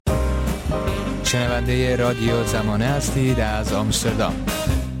شنونده رادیو زمانه هستید از آمستردام.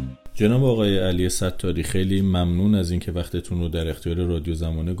 جناب آقای علی ستاری، خیلی ممنون از اینکه وقتتون رو در اختیار رادیو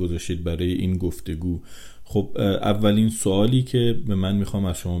زمانه گذاشتید برای این گفتگو. خب اولین سوالی که من میخوام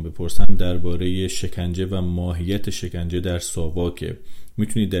از شما بپرسم درباره شکنجه و ماهیت شکنجه در ساواکه.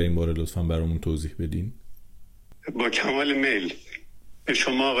 میتونید در این باره لطفاً برامون توضیح بدین؟ با کمال میل. به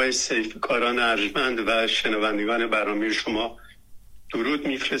شما آقای سیفکاران ارجمند و شنوندگان برنامه شما درود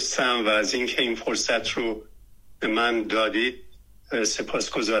میفرستم و از اینکه این فرصت رو به من دادید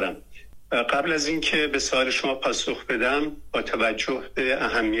سپاسگزارم. قبل از اینکه به سوال شما پاسخ بدم، با توجه به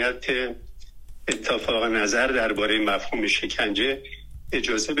اهمیت اتفاق نظر درباره مفهوم شکنجه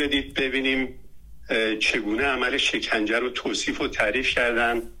اجازه بدید ببینیم چگونه عمل شکنجه رو توصیف و تعریف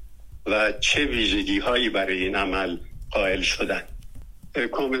کردن و چه ویژگی هایی برای این عمل قائل شدن.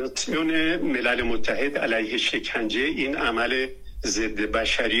 کنوانسیون ملل متحد علیه شکنجه این عمل ضد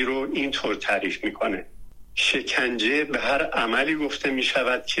بشری رو اینطور تعریف میکنه: شکنجه به هر عملی گفته می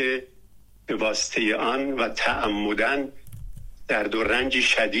شود که به واسطه آن و تعمداً درد و رنجی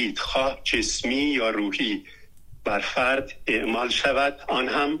شدید خواه جسمی یا روحی بر فرد اعمال شود، آن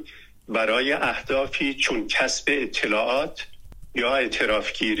هم برای اهدافی چون کسب اطلاعات یا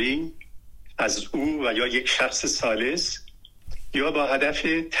اعترافگیری از او و یا یک شخص ثالث، یا با هدف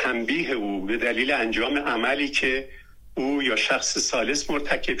تنبیه او به دلیل انجام عملی که او یا شخص ثالث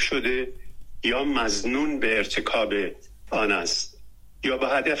مرتکب شده یا مظنون به ارتکاب آن است، یا با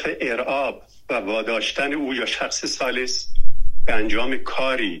هدف ارعاب و واداشتن او یا شخص ثالث به انجام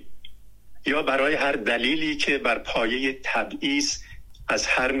کاری، یا برای هر دلیلی که بر پایه تبعیض از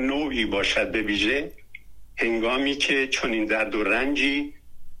هر نوعی باشد، به ویژه هنگامی که چنین درد و رنجی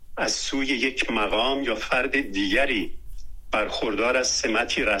از سوی یک مقام یا فرد دیگری برخوردار از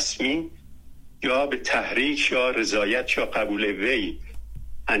سمتی رسمی یا به تحریک یا رضایت یا قبول وی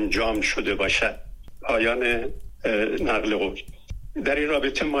انجام شده باشد. پایان نقل قول. در این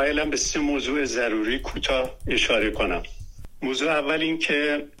رابطه مایلم به 3 موضوع ضروری کوتاه اشاره کنم. موضوع اول این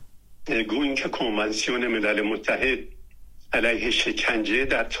که گوییم که کنوانسیون ملل متحد علیه شکنجه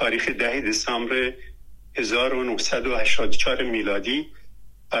در تاریخ 10 دسامبر 1984 میلادی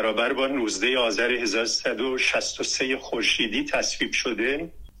برابر با 19 آذر 1363 خورشیدی تصویب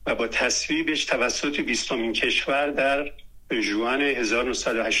شده و با تصویبش توسط 20مین کشور در ژوئن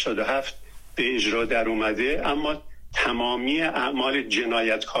 1987 به اجرا در اومده، اما تمامی اعمال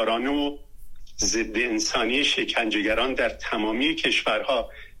جنایتکارانه و ضد انسانی شکنجهگران در تمامی کشورها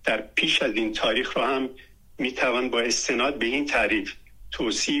در پیش از این تاریخ را هم میتوان با استناد به این تعریف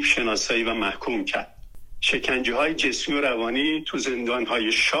توصیف، شناسایی و محکوم کرد. شکنجه های جسمی و روانی تو زندان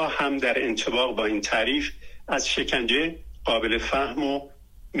های شاه هم در انطباق با این تعریف از شکنجه قابل فهم و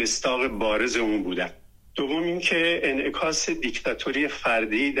مصداق بارز اون بودن. دوم این که انعکاس دیکتاتوری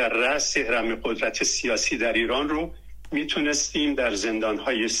فردی در رأس هرم قدرت سیاسی در ایران رو میتونستیم در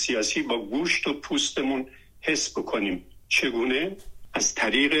زندانهای سیاسی با گوشت و پوستمون حس بکنیم. چگونه؟ از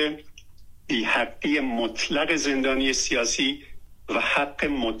طریق بی‌حقی مطلق زندانی سیاسی و حق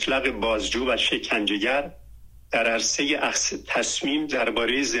مطلق بازجو و شکنجهگر در عرصه تصمیم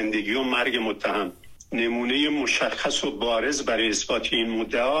درباره زندگی و مرگ متهم. نمونه مشخص و بارز برای اثبات این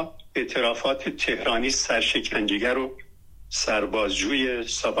مدعا اعترافات تهرانی سرشکنجهگر و سربازجوی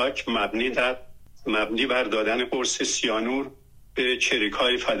ساواک مبنی بر دادن قرص سیانور به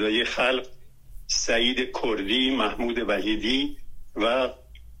چریک‌های فدای خلق سعید کردی، محمود وحیدی و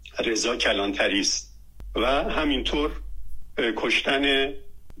رضا کلانتری است و همینطور کشتن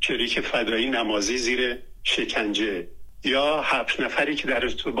چریک فدایی نمازی زیر شکنجه، یا 7 نفری که در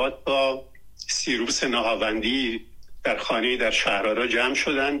ارتباط با سیروس نهاوندی در خانه در شهرآرا جمع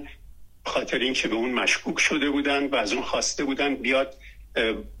شدن خاطر اینکه به اون مشکوک شده بودن و از اون خواسته بودن بیاد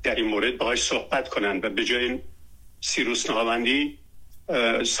در این مورد باهاش صحبت کنن و به جای سیروس نهاوندی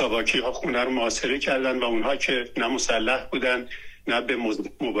ساواکی ها خونه رو محاصره کردن و اونها که نه مسلح بودن نه به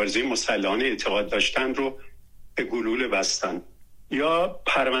مبارزه مسلحانه اعتقاد داشتن رو به گلوله بستن. یا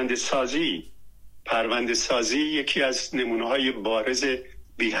پرونده سازی یکی از نمونه‌های بارز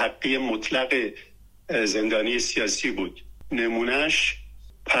بی‌حقی مطلق زندانی سیاسی بود. نمونهش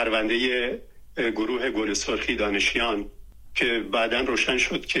پرونده گروه گل سرخی دانشیان که بعداً روشن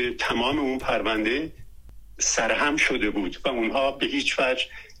شد که تمام اون پرونده سرهم شده بود و اونها به هیچ وجه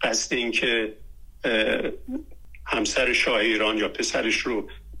قصد این که همسر شاه ایران یا پسرش رو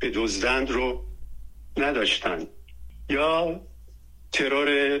بدزدند رو نداشتن. یا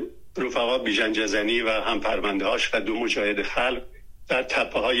ترور رفقا بیژن جزنی و هم پرونده هاش و 2 مجاهد خلق در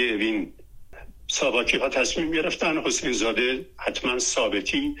تپه های اوین. ساواکی ها تصمیم گرفتن، حسین زاده حتما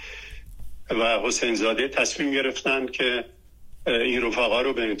ثابتی و حسین زاده تصمیم گرفتن که این رفقا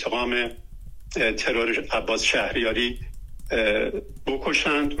رو به انتقام ترور عباس شهریاری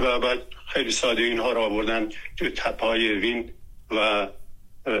بکشند و بعد خیلی ساده اینها را آوردن توی تپه‌های وین و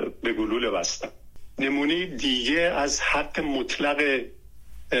به گلوله بستن. نمونه دیگه از حق مطلق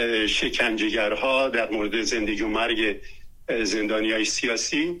شکنجهگرها در مورد زندگی و مرگ زندانیای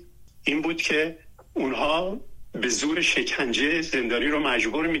سیاسی این بود که اونها به زور شکنجه زندانی رو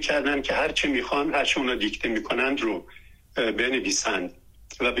مجبور میکردن که هرچی میخوان، هرچی اونا دیکته میکنند رو بنویسند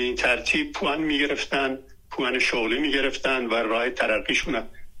و به این ترتیب پوان میگرفتن، پوان شغلی میگرفتن و راه ترقیشون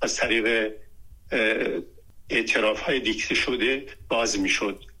از طریق اعتراف های دیکته شده باز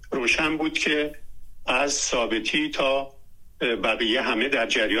میشد. روشن بود که از ثابتی تا بقیه همه در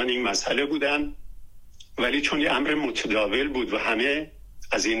جریان این مسئله بودن، ولی چون یه امر متداول بود و همه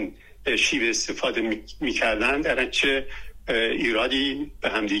از این شیوه استفاده میکردن، در نتیجه ایرادی به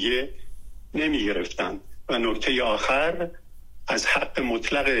همدیگه نمیگرفتن. و نکته آخر از حق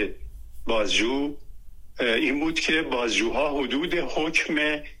مطلق بازجو این بود که بازجوها حدود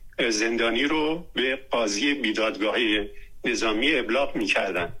حکم زندانی رو به قاضی بیدادگاهی نظامی ابلاغ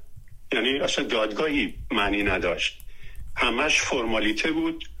میکردن. یعنی اصلا دادگاهی معنی نداشت، همش فرمالیته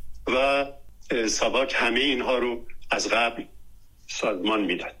بود و ساواک همه اینها رو از قبل سازمان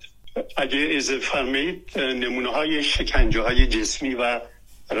میداد. اگه اجازه فرمایید نمونه های شکنجه های جسمی و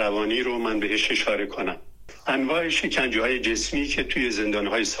روانی رو من بهش اشاره کنم. انواع شکنجه های جسمی که توی زندان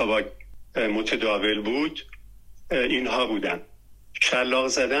های ساواک متداول بود اینها بودن: شلاق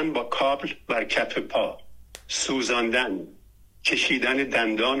زدن با کابل بر کف پا، سوزاندن، کشیدن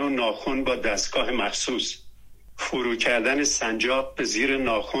دندان و ناخن با دستگاه مخصوص، فرو کردن سنجاق به زیر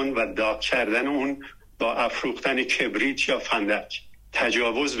ناخن و داغ کردن اون با افروختن کبریت یا فندک،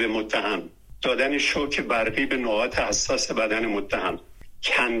 تجاوز به متهم، دادن شوک برقی به نقاط حساس بدن متهم،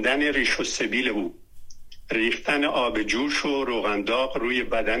 کندن ریش و سبیل او، ریختن آب جوش و روغن داغ روی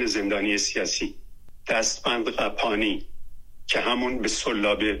بدن زندانی سیاسی، دستبند قپانی که همون به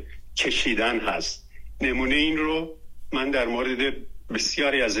سلابه کشیدن هست. نمونه این رو من در مورد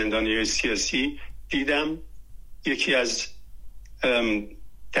بسیاری از زندانیای سیاسی دیدم. یکی از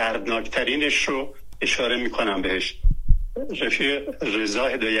دردناکترینش رو اشاره میکنم بهش. رفیق رضا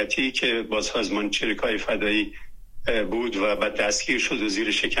هدایتی که با سازمان چریکای فدایی بود و بعد دستگیر شد و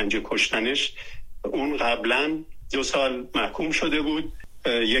زیر شکنجه کشتنش، اون قبلا 2 سال محکوم شده بود.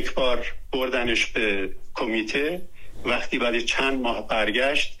 یک بار بردنش به کمیته، وقتی بعد چند ماه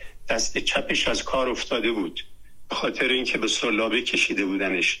برگشت دست چپش از کار افتاده بود به خاطر اینکه به سلابه کشیده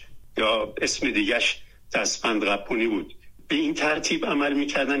بودنش، یا اسم دیگهش دستبند قپونی بود. به این ترتیب عمل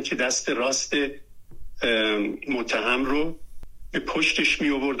میکردن که دست راست متهم رو به پشتش می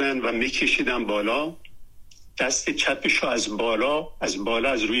آوردن و میکشیدن بالا، دست چپش رو از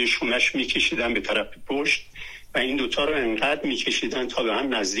بالا از روی شونش میکشیدن به طرف پشت و این دوتا رو انقدر میکشیدن تا به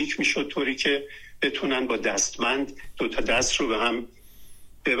هم نزدیک میشد، طوری که بتونن با دستبند 2 دست رو به هم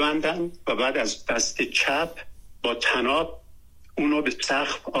ببندن و بعد از دست چپ با طناب اونو به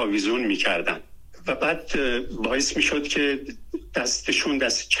سقف آویزون میکردن و بعد باعث میشد که دست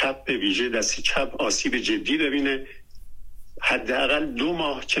چپ به ویژه دست چپ آسیب جدی ببینه. حداقل 2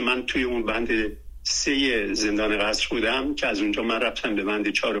 ماه که من توی اون بند 3 زندان قصر بودم، که از اونجا من رفتم به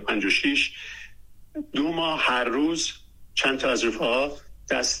بند 4 و 5 و 6، 2 ماه هر روز چند تا از رفقا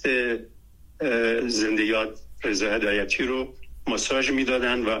دست زنده‌یاد رضا هدایتی رو ماساژ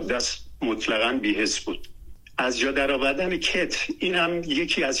میدادن و دست مطلقاً بی‌حس بود. از جا در آوردن کتف، این هم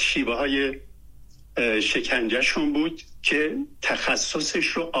یکی از شیوه های شکنجهشون بود که تخصصش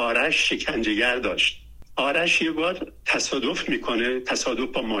رو آرش شکنجهگر داشت. آرش یه بار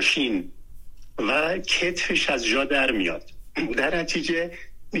تصادف با ماشین و کتفش از جا در میاد، در نتیجه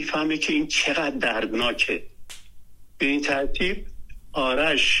میفهمه که این چقدر دردناکه. به این ترتیب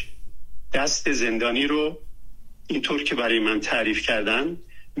آرش دست زندانی رو اینطور که برای من تعریف کردن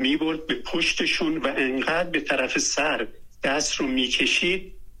میبرد به پشتشون و انقدر به طرف سر دست رو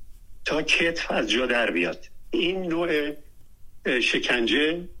میکشید تا کتف از جا در بیاد. این نوع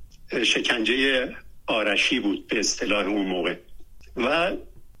شکنجه آرشی بود به اصطلاح اون موقع. و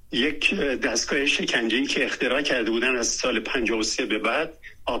یک دستگاه شکنجه‌ای که اختراع کرده بودن از سال 53 به بعد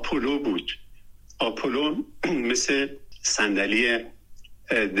آپولو بود. آپولو مثل صندلی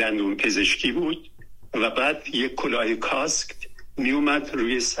دندون پزشکی بود و بعد یک کلاه کاسک می اومد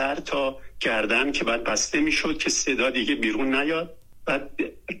روی سر تا گردن که بعد بسته می شد که صدا دیگه بیرون نیاد. بعد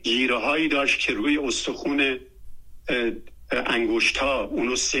گیره هایی داشت که روی استخون انگشت ها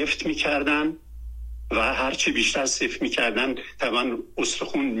اونو سفت می کردن و هرچی بیشتر سفت می کردن طبعا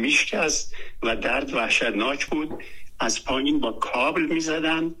استخون می شکست و درد وحشتناک بود. از پایین با کابل می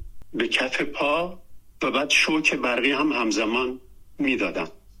زدن به کف پا و بعد شوک برقی هم همزمان می دادن.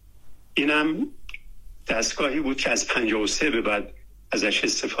 اینم دستگاهی بود که از 53 به بعد ازش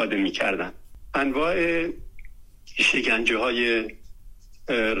استفاده می‌کردن. انواع شکنجه‌های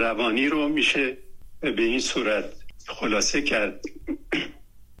روانی رو میشه به این صورت خلاصه کرد.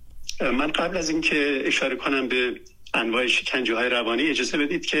 من قبل از این که اشاره کنم به انواع شکنجه‌های روانی اجازه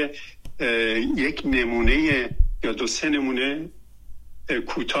بدید که یک نمونه یا 2-3 نمونه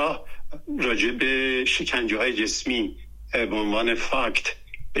کوتاه راجع به شکنجه‌های جسمی به عنوان فاکت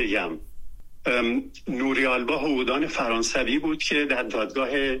بگم. نوری آلبا حقوقدان فرانسوی بود که در دادگاه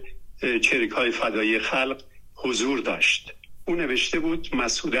چریک‌های فدایی خلق حضور داشت. او نوشته بود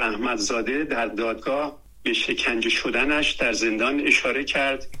مسعود احمدزاده در دادگاه به شکنجه شدنش در زندان اشاره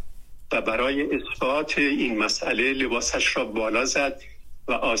کرد و برای اثبات این مسئله لباسش را بالا زد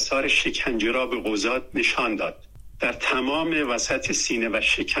و آثار شکنجه را به قضات نشان داد. در تمام وسط سینه و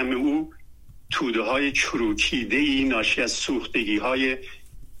شکم او توده‌های چروکیده‌ای ناشی از سوختگی‌های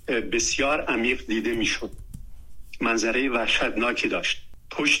بسیار عمیق دیده می‌شد. منظره وحشتناکی داشت.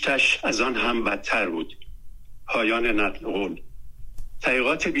 پشتش از آن هم بدتر بود. پایان نقل قول.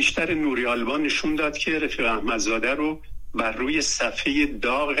 تحقیقات بیشتر نوری آلبا نشون داد که رفیق احمدزاده رو بر روی صفحه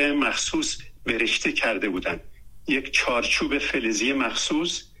داغ مخصوص برشته کرده بودند. یک چارچوب فلزی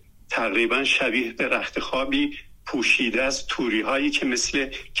مخصوص تقریبا شبیه به رخت خوابی پوشیده از توری هایی که مثل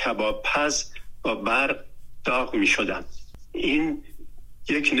کباب پز و برق داغ می شدن. این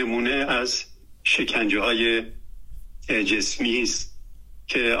یک نمونه از شکنجه های جسمی است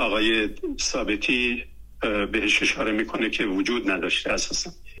که آقای ثابتی بهش اشاره میکنه که وجود نداشته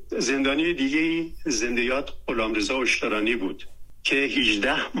اساسا. زندانی دیگه زنده‌یاد غلامرضا اشترانی بود که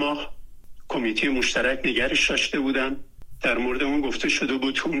 18 ماه کمیته مشترک نگرش داشته بودن. در مورد اون گفته شده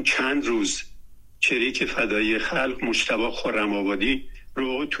بود اون چند روز چریک فدایی خلق مجتبی خرم‌آبادی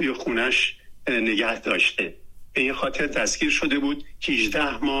رو توی خونش نگه داشته. به این خاطر دستگیر شده بود.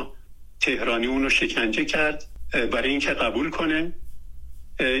 18 ماه تهرانی اون رو شکنجه کرد برای اینکه قبول کنه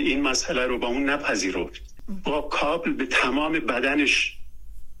این مسئله رو. با اون نپذیرفت. با کابل به تمام بدنش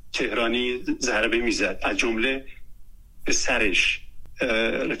تهرانی ضربه میزد، از جمله به سرش.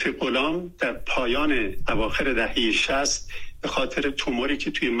 رفیق غلام در پایان اواخر دهه 60 به خاطر توموری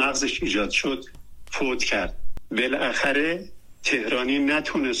که توی مغزش ایجاد شد فوت کرد. بالاخره تهرانی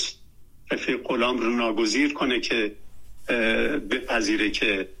نتونست رفیق غلام رو ناگزیر کنه که بپذیره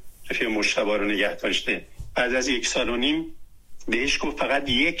که رفیق مجتبی رو نگه داشته. بعد از 1.5 سال بهش گفت فقط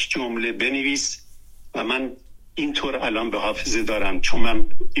یک جمله بنویس و من اینطور الان به حافظه دارم، چون من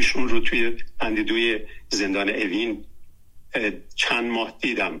ایشون رو توی اندیدوی زندان اوین چند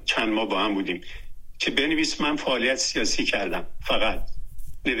ماه با هم بودیم، که بنویس من فعالیت سیاسی کردم. فقط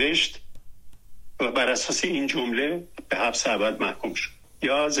نوشت و بر اساس این جمله به حبس ابد محکوم شد.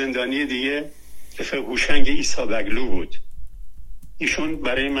 یا زندانی دیگه رفیق هوشنگ عیسابگلو بود. ایشون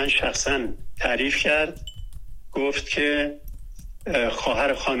برای من شخصا تعریف کرد، گفت که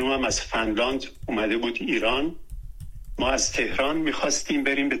خواهر خانومم از فنلاند اومده بود ایران. ما از تهران میخواستیم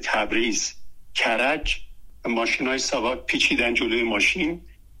بریم به تبریز. کرج ماشینای ساواک پیچیدن جلوی ماشین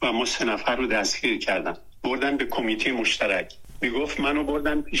و ما 3 نفر رو دستگیر کردن، بردن به کمیته مشترک. میگفت منو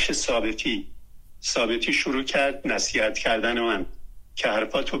بردن پیش ثابتی شروع کرد نصیحت کردن من که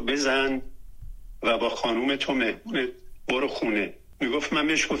حرفاتو بزن و با خانوم تو مهمونه برو خونه. میگفت من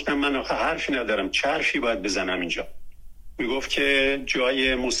بهش گفتم من آخه حرفی ندارم، چه حرفی باید بزنم اینجا؟ میگفت که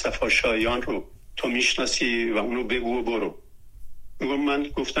جای مصطفی شایان رو تو میشناسی و اونو بگو و برو. میگفت من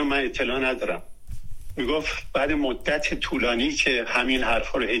گفتم من اطلاع ندارم. میگفت بعد مدت طولانی که همین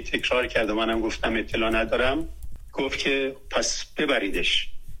حرفا رو هی تکرار کرد و منم گفتم اطلاع ندارم، گفت که پس ببریدش.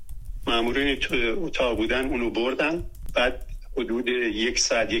 مامورین تو اتاق بودن، اونو بردن. بعد حدود 1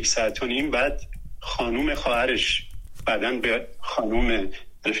 ساعت و نیم بعد خانوم خواهرش بعدن به خانوم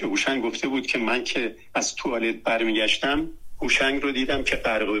رفیق هوشنگ گفته بود که من که از توالت برمیگشتم هوشنگ رو دیدم که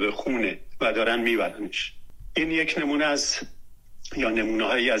غرق به خونه و دارن میبرنش. این یک نمونه از یا نمونه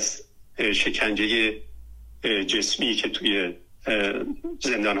هایی از شکنجه جسمی که توی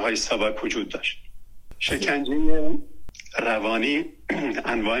زندانهای ساواک وجود داشت. شکنجه روانی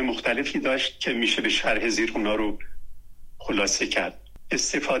انواع مختلفی داشت که میشه به شرح زیر اونا رو خلاصه کرد.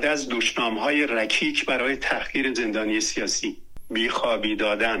 استفاده از دشنام‌های رکیک برای تحقیر زندانی سیاسی، بیخوابی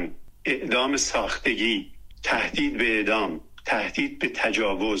دادن، اعدام ساختگی، تهدید به اعدام، تهدید به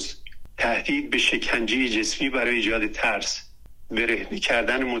تجاوز، تهدید به شکنجه جسمی برای ایجاد ترس، برهنه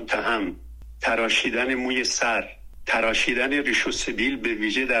کردن متهم، تراشیدن موی سر، تراشیدن ریش و سبیل به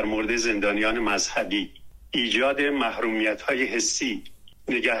ویژه در مورد زندانیان مذهبی، ایجاد محرومیت‌های حسی،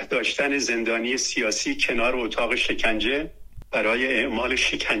 نگه داشتن زندانی سیاسی کنار اتاق شکنجه برای اعمال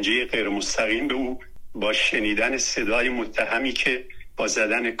شکنجه غیر مستقیم به او با شنیدن صدای متهمی که با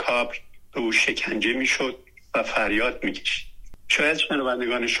زدن کابل به او شکنجه میشد و فریاد میکشید. شاید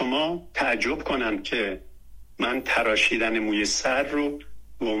شنوندگان شما تعجب کنند که من تراشیدن موی سر رو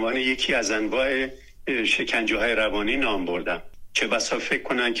به عنوان یکی از انواع شکنجه های روانی نام بردم. چه بسا فکر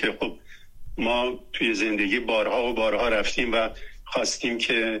کنن که خب ما توی زندگی بارها و بارها رفتیم و خواستیم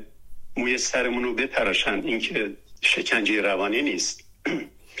که موی سرمون رو بتراشن. این که شکنجه روانی نیست.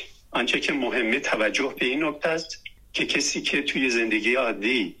 آنچه که مهمه توجه به این نکته است که کسی که توی زندگی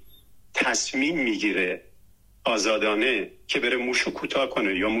عادی تصمیم میگیره آزادانه که بره موشو کوتاه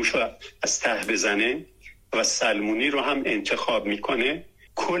کنه یا موشو از ته بزنه و سلمونی رو هم انتخاب میکنه،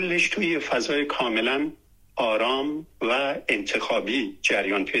 کلش توی فضای کاملا آرام و انتخابی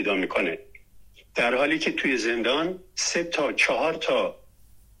جریان پیدا میکنه، در حالی که توی زندان 3 تا 4 تا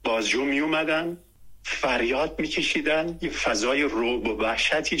بازجو می اومدن، فریاد میکشیدن، یه فضای رعب و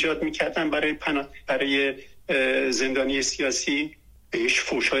وحشت ایجاد میکردن برای زندانی سیاسی، بهش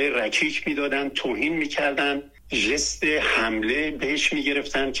فحشای رکیک میدادن، توهین میکردن، ژست حمله بهش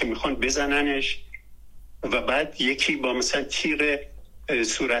میگرفتن که میخوان بزننش و بعد یکی با مثلا تیغ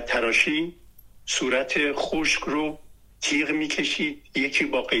صورت تراشی صورت خشک رو تیغ میکشید، یکی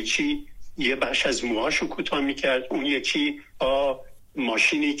با قیچی یه بخش از موهاشو کوتاه میکرد، اون یکی با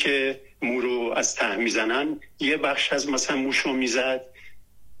ماشینی که مو رو از ته میزنن یه بخش از مثلا موشو میزد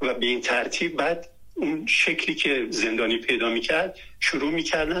و به این ترتیب بعد اون شکلی که زندانی پیدا میکرد شروع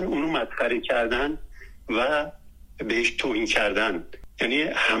میکردن اونو مسخره کردن و بهش توهین کردن. یعنی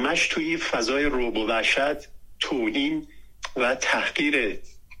همش توی فضای رعب و وحشت، توهین و تحقیر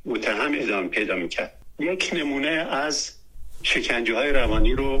متهم ادامه پیدا میکرد. یک نمونه از شکنجه های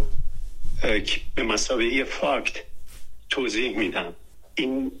روانی رو به مثابه فاکت توضیح میدم.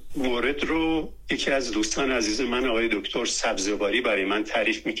 این مورد رو یکی از دوستان عزیز من آقای دکتر سبزواری برای من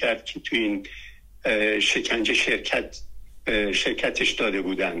تعریف میکرد که تو این شکنجه شرکتش داده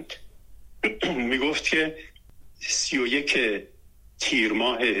بودند. میگفت که 31 تیر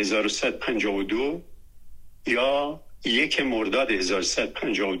ماه 1152 یا 1 مرداد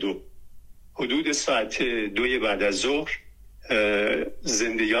 1152 حدود ساعت 2 بعد از ظهر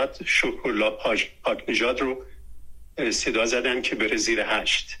زندیات شکرلا پاک نژاد رو صدا زدن که بره زیر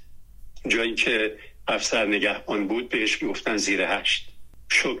 8. جایی که افسر نگهبان بود بهش میگفتن زیر 8.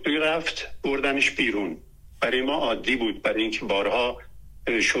 شکری رفت بردنش بیرون. برای ما عادی بود، برای اینکه بارها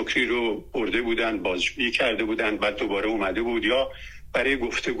شکری رو برده بودن، بازجویی کرده بودن، بعد دوباره اومده بود، یا برای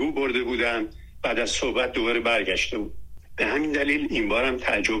گفتگو برده بودن، بعد از صحبت دوباره برگشته بود. به همین دلیل این بار هم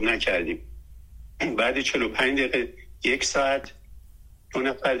تعجب نکردیم. بعد 45 دقیقه 1 ساعت 2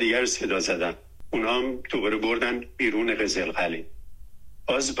 نفر دیگر رو صدا زدن، اونا هم دوباره بردن بیرون قزلقلی.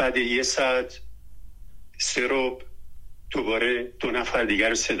 باز بعد 1 ساعت 3 ربع دوباره 2 نفر دیگر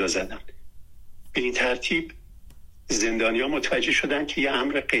رو صدا زدن. به این ترتیب زندانی‌ها متوجه شدن که یه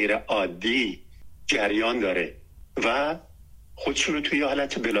امر غیر عادی جریان داره و خودشون رو توی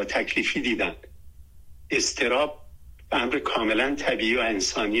حالت بلا تکلیفی دیدن. اضطراب امر کاملا طبیعی و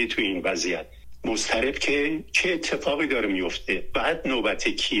انسانی توی این وضعیت. مضطرب که چه اتفاقی داره میفته، بعد نوبت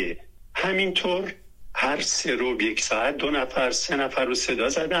کیه. همینطور هر 3 ربع 1 ساعت 2 نفر 3 نفر رو صدا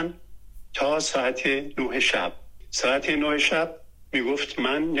زدن تا ساعت 9 شب. ساعت 9 شب میگفت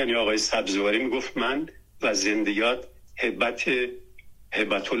من، یعنی آقای سبزواری میگفت من و زندیات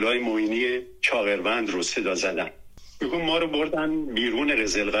هبت الله معینی چاغروند رو صدا زدن. میگم ما رو بردن بیرون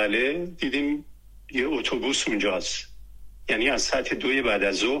قزلقله، دیدیم یه اتوبوس اونجاست. یعنی از ساعت 2 بعد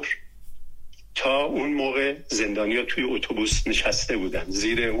از ظهر تا اون موقع زندانیا توی اتوبوس نشسته بودن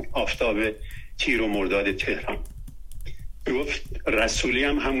زیر آفتاب تیر و مرداد تهران. میگفت رسولی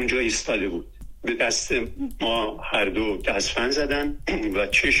هم همونجا ایستاده بود. به دست ما هر دو دستبند زدن و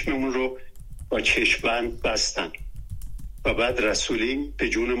چشممون رو با چشمبند بستن و بعد رسولی به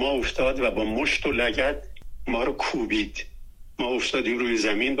جون ما افتاد و با مشت و لگد ما رو کوبید. ما افتادیم روی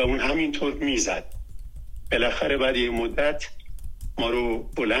زمین و اون همینطور میزد. بالاخره بعد یه مدت ما رو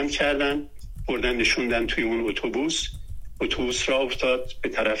بلند کردن، بردن نشوندن توی اون اتوبوس را افتاد به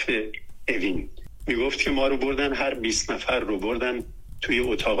طرف اوین. میگفت که ما رو بردن، هر 20 نفر رو بردن توی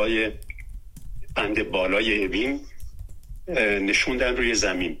اتاقای بند بالای اوین، نشوندن روی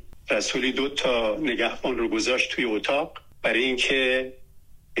زمین. رسولی 2 تا نگهبان رو گذاشت توی اتاق برای اینکه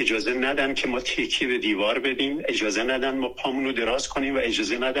اجازه ندن که ما تکیه به دیوار بدیم، اجازه ندن ما پامون رو دراز کنیم و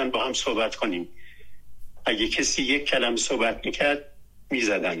اجازه ندن با هم صحبت کنیم. اگه کسی 1 کلمه صحبت میکرد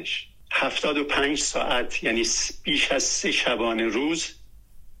میزدنش. 75 ساعت، یعنی بیش از 3 شبانه روز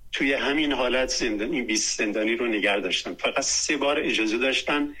توی همین حالت این 20 زندانی رو نگه داشتن. فقط 3 بار اجازه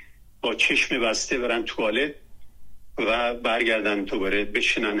داشتن با چشم بسته برن توالت و برگردن دوباره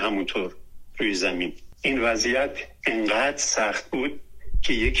بشینن همونطور روی زمین. این وضعیت انقدر سخت بود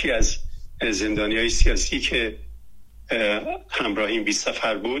که یکی از زندانیای سیاسی که همراهیم بی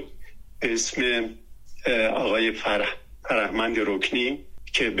سفر بود به اسم آقای فرهمند رکنی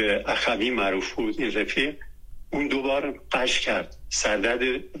که به اخوی معروف بود، این رفیق، اون 2 بار قش کرد. سردرد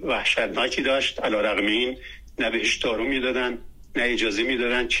وحشتناکی داشت، علیرغم این نه بهش دارو میدادن نه اجازه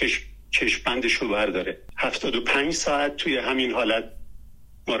میدادن چشم‌بندش رو برداره. 75 ساعت توی همین حالت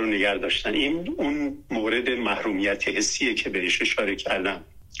ما رو نگه داشتن. این اون مورد محرومیت حسیه که بهش اشاره کردم.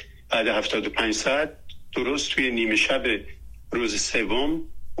 بعد 75 ساعت درست توی نیمه شب روز سوم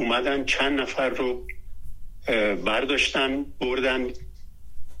اومدن چند نفر رو برداشتن بردن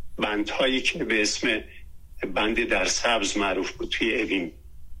بندهایی که به اسم بند در سبز معروف بود توی اوین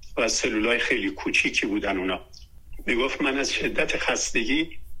و سلولای خیلی کوچیکی بودن. اونا میگفت من از شدت خستگی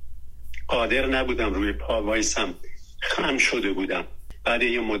قادر نبودم روی پا وایسم، خم شده بودم. بعد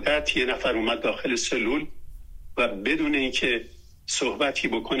یه مدت یه نفر اومد داخل سلول و بدون اینکه صحبتی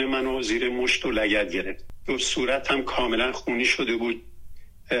بکنه منو زیر مشت و لگد گرفت. صورتم کاملا خونی شده بود،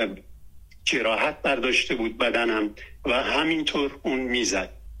 جراحت برداشته بود بدنم و همینطور اون میزد.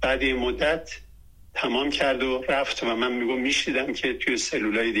 بعد یه مدت تمام کرد و رفت و من میشیدم که توی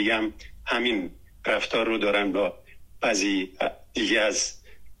سلولای دیگه هم همین رفتار رو دارن با بعضی دیگه از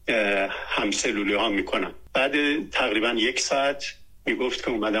همسلوله ها میکنن. بعد تقریبا 1 ساعت میگفت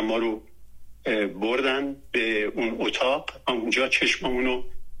که اومدن ما رو بردن به اون اتاق. اونجا چشممونو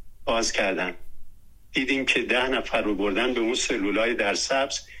باز کردن، دیدیم که 10 نفر رو بردن به اون سلولای در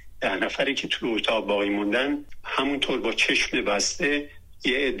سبز. 10 نفری که تو اتاق باقی موندن همونطور با چشم بسته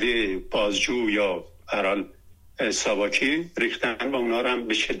یه عده بازجو یا برحال ساواکی ریختن و اونا رو هم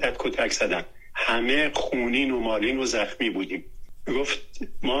به شدت کتک زدن. همه خونین و مالین و زخمی بودیم. گفت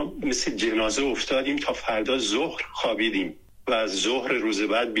ما مثل جنازه افتادیم تا فردا ظهر خوابیدیم و از ظهر روز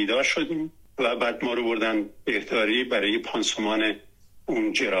بعد بیدار شدیم و بعد ما رو بردن بهداری برای پانسمان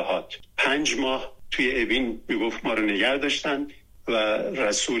اون جراحات. 5 ماه توی اوین میگفت ما رو نگه داشتن و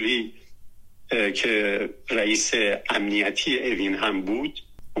رسولی که رئیس امنیتی اوین هم بود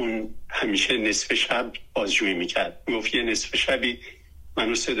اون همیشه نصف شب بازجویی میکرد. گفت یه نصف شبی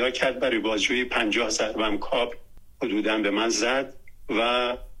منو صدا کرد برای بازجویی، 50 ضربم کاب حدوداً به من زد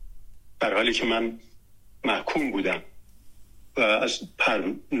و در حالی که من محکوم بودم و از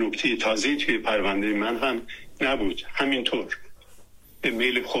نکته تازه‌ای توی پرونده من هم نبود، همینطور به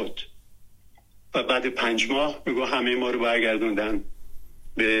میل خود. و بعد 5 ماه میگو همه ما رو برگردوندن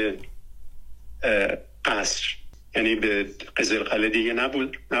به قصر، یعنی به قزلقله دیگه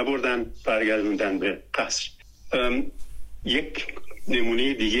نبردن، برگردوندن به قصر. یک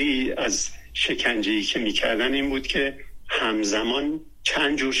نمونه دیگه ای از شکنجه‌ای که میکردن این بود که همزمان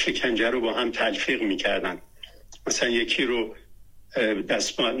چند جور شکنجه رو با هم تلفیق میکردن. مثلا یکی رو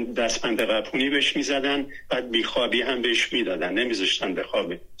دستبند قپونی بهش میزدن، بعد بیخوابی هم بهش میدادن، نمیذاشتن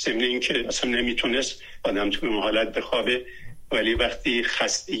بخوابه، ضمن این که اصلا نمیتونست آدم توی اون حالت بخوابه. ولی وقتی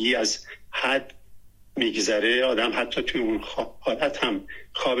خستگی از حد میگذره آدم حتی توی اون حالت هم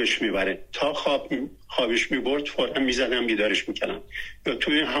خوابش میبره. تا خوابش میبرد فوراً میزدن بیدارش میکردن، یا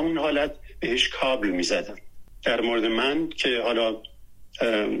توی همون حالت بهش کابل میزدن. در مورد من که حالا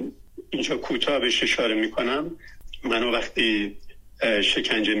اینجا کوتاه بهش اشاره میکنم، منو وقتی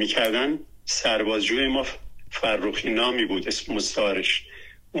شکنجه میکردن سربازجوی ما فرخی نامی بود اسم مستعارش،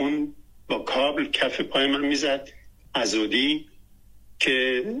 اون با کابل کف پای من میزد، عضدی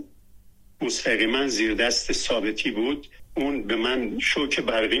که مستقیما زیر دست ثابتی بود، اون به من شوک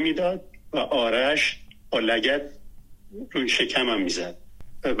برقی میداد و آرش با لگد روی شکمم میزد.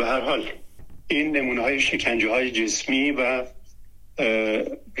 به هر حال این نمونه های شکنجه های جسمی و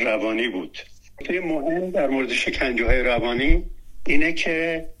روانی بود. نکته مهم در مورد شکنجه های روانی اینه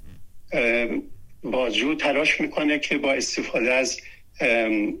که بازجو تلاش میکنه که با استفاده از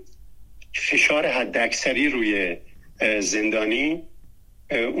فشار حداکثری روی زندانی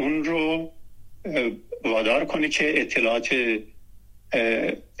اون رو وادار کنه که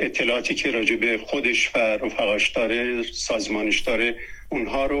اطلاعاتی که راجع به خودش و رفقاش داره، سازمانش داره،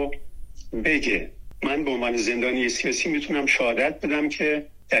 اونها رو بگه. من به عنوان زندانی سیاسی میتونم شهادت بدم که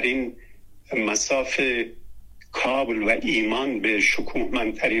در این مساف کابل و ایمان به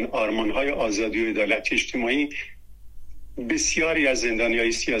شکوهمندترین آرمان‌های آزادی و عدالت اجتماعی بسیاری از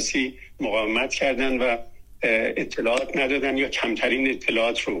زندانیای سیاسی مقاومت کردن و اطلاعات ندادن یا کمترین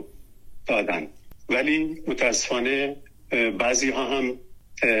اطلاعات رو دادن، ولی متاسفانه بعضی ها هم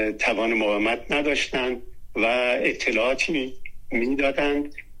توان مقاومت نداشتن و اطلاعاتی میدادن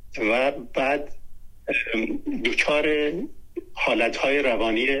و بعد دچار حالتهای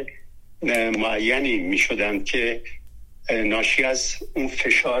روانی معینی میشدن که ناشی از اون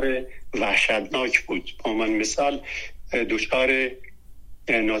فشار وحشتناک بود. به عنوان مثال دچار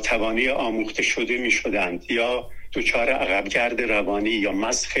ناتوانی آموخته شده می شدند یا دچار عقبگرد روانی یا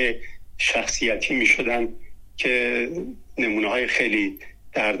مسخ شخصیتی می شدند که نمونه های خیلی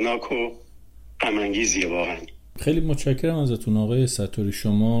دردناک و غم‌انگیزیه واقعا. خیلی متشکرم ازتون آقای ستاری.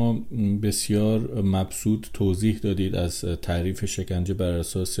 شما بسیار مبسوط توضیح دادید از تعریف شکنجه بر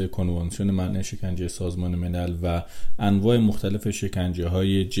اساس کنوانسیون منع شکنجه سازمان ملل و انواع مختلف شکنجه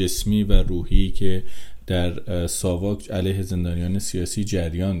های جسمی و روحی که در ساواک علیه زندانیان سیاسی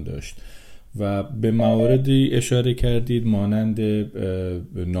جریان داشت و به مواردی اشاره کردید مانند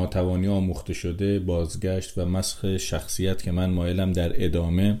ناتوانی آموخته شده، بازگشت و مسخ شخصیت که من مایلم در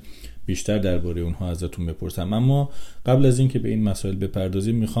ادامه بیشتر درباره اونها ازتون بپرسم. اما قبل از اینکه به این مسائل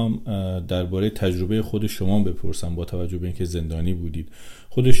بپردازیم میخوام درباره تجربه خود شما بپرسم. با توجه به اینکه زندانی بودید،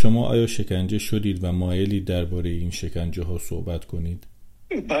 خود شما آیا شکنجه شدید و مایلید درباره این شکنجه ها صحبت کنید؟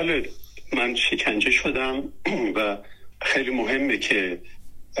 بله، من شکنجه شدم و خیلی مهمه که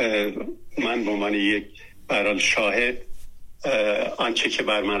من به عنوان یک برای شاهد آنچه که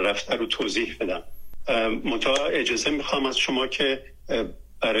بر من رفته رو توضیح بدم. منتها اجازه میخوام از شما که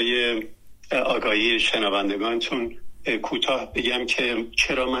برای آگاهی شنوندگانتون کوتاه بگم که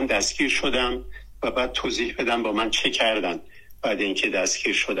چرا من دستگیر شدم و بعد توضیح بدم با من چه کردن بعد اینکه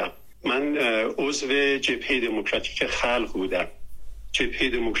دستگیر شدم. من عضو جبهه دموکراتیک خلق بودم. جبهه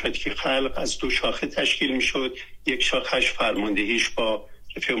دموکراتیک خلق از دو شاخه تشکیل می شد. یک شاخهش فرماندهیش با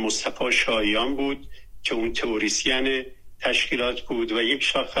رفیق مصطفی شایان بود که اون تئوریسین تشکیلات بود و یک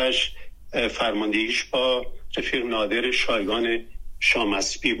شاخهش فرماندهیش با رفیق نادر شایگان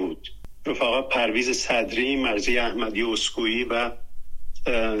شامسبی بود. رفقا پرویز صدری، مرزی احمدی اسکویی و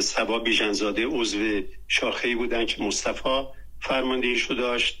صبا بیژنزاده عضو شاخه‌ای بودن که مصطفی فرماندهیشو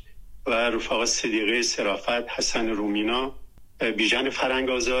داشت و رفقا صدیقه صرافت، حسن رومینا، بیژن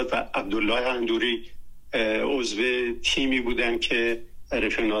فرنگ‌آزاد و عبدالله اندوری عضو تیمی بودن که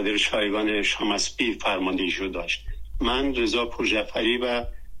رفیق نادر شایگان شامسبی فرماندهیشو داشت. من رضا پورجعفری و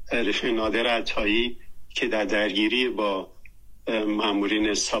رفیق نادر عطایی که در درگیری با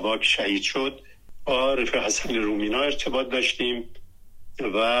مامورین ساواک شهید شد با رفیق حسن رومینا ارتباط داشتیم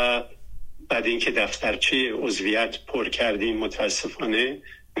و بعد اینکه دفترچه عضویت پر کردیم متاسفانه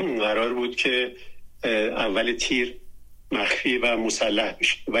قرار بود که اول تیر مخفی و مسلح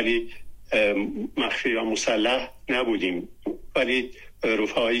بشیم، ولی مخفی و مسلح نبودیم، ولی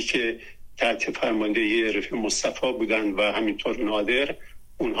رفقایی که تحت فرماندهی رفیق مصطفی بودن و همینطور نادر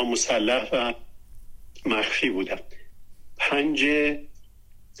اونها مسلح و مخفی بودن. 5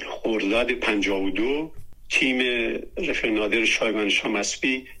 خرداد 52 تیم رفیق نادر شایگان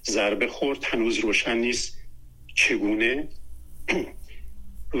شامسبی ضربه خورد، هنوز روشن نیست چگونه،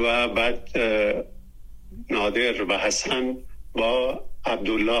 و بعد نادر و حسن با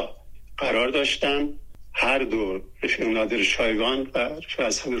عبدالله قرار داشتن. هر دو رفیق نادر شایگان و رفیق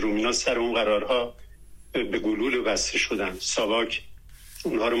حسن رومینا سر اون قرارها به گلول بسته شدن. ساواک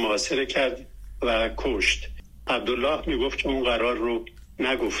اونها رو محاصره کرد و کشت. عبدالله میگفت که اون قرار رو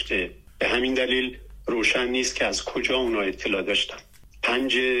نگفته، به همین دلیل روشن نیست که از کجا اونها اطلاع داشتن.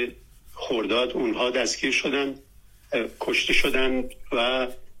 5 خرداد اونها دستگیر شدن، کشته شدن و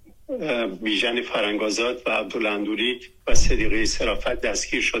بیژن فرنگ‌آزاد و عبدالله اندوری و صدیقه صرافت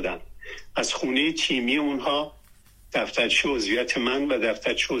دستگیر شدن. از خونه تیمی اونها دفترچه عضویت من و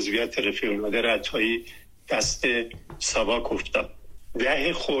دفترچه عضویت رفیق نادر عطایی دست ساواک افتاد.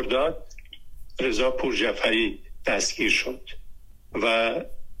 10 خرداد رضا پورجعفری دستگیر شد و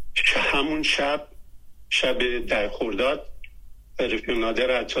همون شب 10 خرداد رفیق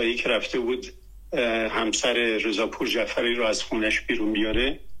نادر عطایی که رفته بود همسر رضا پورجعفری رو از خونش بیرون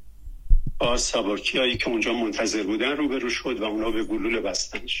بیاره با ساواکیایی که اونجا منتظر بودن روبرو شد و اونا به گلوله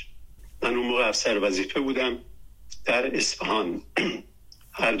بستنش. من اون موقع افسر وظیفه بودم در اصفهان.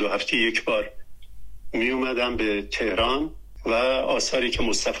 هر 2 هفته یک بار می اومدم به تهران و آثاری که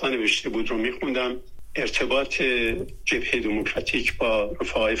مصطفی نوشته بود رو می خوندم. ارتباط جبهه دموکراتیک با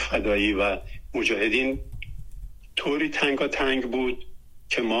رفقای فدایی و مجاهدین طوری تنگاتنگ بود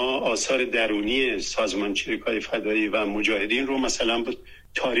که ما آثار درونی سازمان چریک‌های فدایی و مجاهدین رو مثلا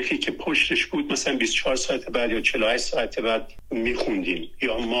تاریخی که پشتش بود مثلا 24 ساعت بعد یا 48 ساعت بعد میخوندیم،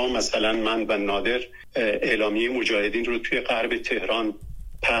 یا ما مثلا من و نادر اعلامیه مجاهدین رو توی غرب تهران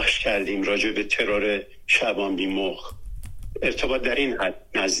پخش کردیم راجع به ترور شعبان بی‌مخ. ارتباط در این حد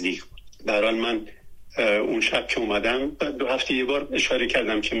نزدیک بود. در حال من اون شب که اومدم 2 هفته یه بار اشاره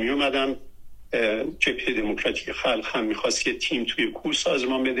کردم که می اومدم. جبهه دموکراتیک خلق هم میخواست که تیم توی کوه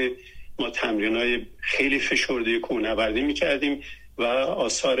سازمان بده. ما تمرینای خیلی فشرده کوهنوردی میکردیم و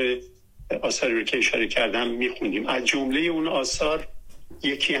آثاری رو که اشاره کردم میخوندیم. از جمله اون آثار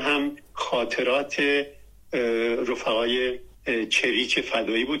یکی هم خاطرات رفقای چریک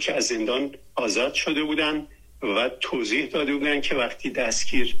فدایی بود که از زندان آزاد شده بودن و توضیح داده بودن که وقتی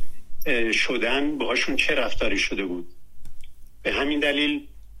دستگیر شدن باهاشون چه رفتاری شده بود. به همین دلیل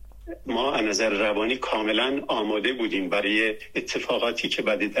ما از نظر روانی کاملا آماده بودیم برای اتفاقاتی که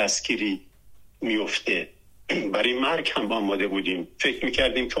بعد دستگیری میفته. برای مرگ هم آماده بودیم. فکر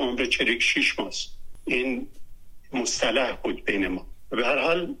میکردیم که عمر چریک 6 ماست. این مصطلح بود بین ما. به هر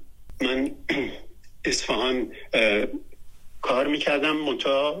حال من اصفهان کار میکردم،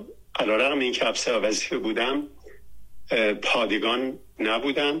 منتها علیرغم اینکه افسر وظیفه بودم پادگان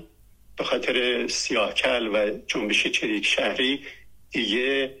نبودم. به خاطر سیاهکل و جنبش چریک شهری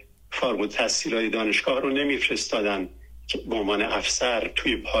دیگه فارغ التحصیلای دانشگاه رو نمیفرستادن که به عنوان افسر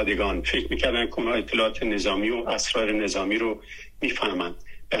توی پادگان. فکر میکردن که اونها اطلاعات نظامی و اسرار نظامی رو میفهمن.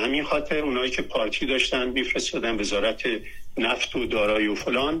 به همین خاطر اونایی که پارتی داشتن میفرستادن وزارت نفت و دارایی و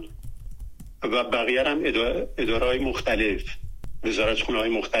فلان و بقیه هم ادارهای مختلف، وزارتخونه‌های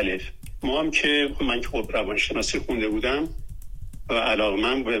مختلف. ما هم که من که روانشناسی خونده بودم و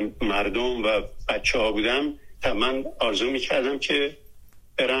علاقه‌مند به مردم و بچه‌ها بودم، من آرزو میکردم که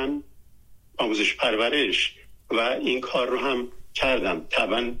برم آموزش پرورش و این کار رو هم کردم.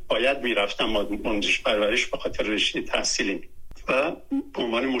 طبعا باید میرفتم آموزش پرورش به خاطر رشته تحصیلی و به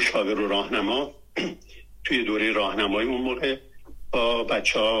عنوان مشاور و راهنما توی دوره راهنمایی اون موقع با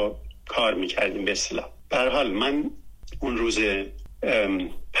بچه‌ها کار میکردیم به اصطلاح. به هر حال من اون روز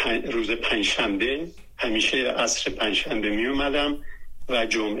پنجشنبه همیشه عصر پنجشنبه می اومدم و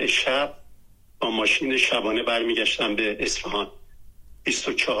جمعه شب با ماشین شبانه برمیگشتم به اصفهان.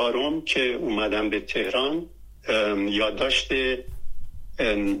 24م که اومدم به تهران یادداشت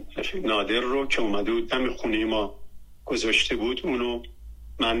نادر رو که اومده بود دم خونه ما گذاشته بود، اونو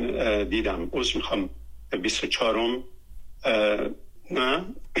من دیدم. عذر میخوام، 24م نه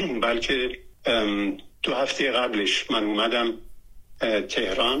بلکه 2 هفته قبلش من اومدم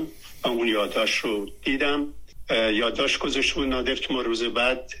تهران و اون یادداشت رو دیدم. یادداشت گذاشته بود نادر که ما روز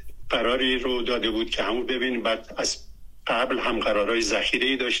بعد قراری رو داده بود که همون ببینیم. بعد از قبل هم قرارهای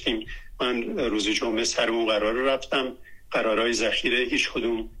ذخیره‌ای داشتیم. من روز جمعه سر اون قرار رو رفتم، قرارهای ذخیره هیچ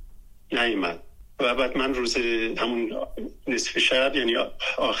کدوم نیامد و بعد من روز همون نصف شب یعنی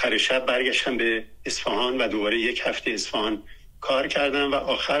آخر شب برگشتم به اصفهان و دوباره 1 هفته اصفهان کار کردم و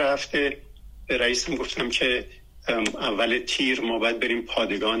آخر هفته به رئیسم گفتم که اول تیر ما باید بریم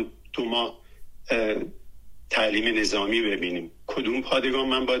پادگان 2 ماه تعلیم نظامی ببینیم. کدوم پادگان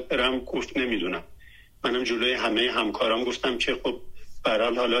من باید برم؟ گفت نمیدونم. منم جلوی همه همکارام گفتم که خب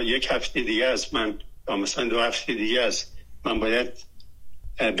برحال حالا 1 هفته دیگه است، من مثلا 2 هفته دیگه است، من باید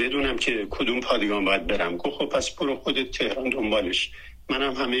بدونم که کدوم پادگان باید برم. گفت خب پس برو خودت تهران دنبالش.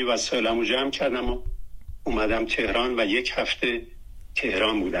 منم همه وسایلمو جمع کردم و اومدم تهران و 1 هفته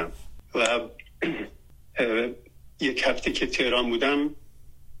تهران بودم و 1 هفته که تهران بودم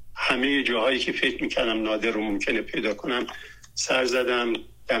همه جاهایی که فکر میکردم نادر رو ممکنه پیدا کنم سر زدم،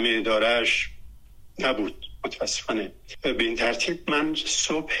 دم ادارهش نبود متاسفانه. به این ترتیب من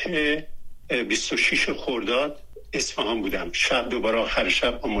صبح 26 خرداد اصفهان بودم. شب دوباره آخر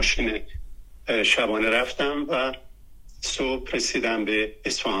شب با ماشین شبانه رفتم و صبح رسیدم به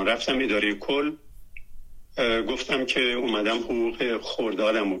اصفهان. رفتم اداره کل، گفتم که اومدم حقوق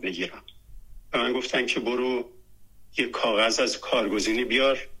خردادم رو بگیرم و من گفتن که برو یه کاغذ از کارگزینی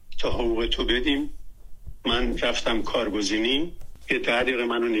بیار تا حقوق تو بدیم. من رفتم کارگزینی، یه 10 دقیقه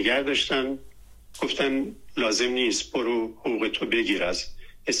منو نگه داشتن، گفتن لازم نیست، برو حقوق تو بگیر از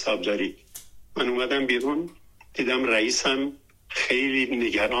حسابداری. من اومدم بیرون، دیدم رئیسم خیلی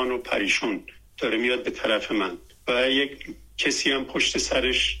نگران و پریشون داره میاد به طرف من و یک کسی هم پشت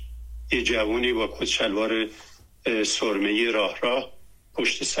سرش، یه جوونی با کت شلوار سرمه‌ای راه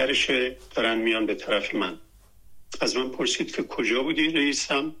پشت سرش دارن میان به طرف من. از من پرسید که کجا بودی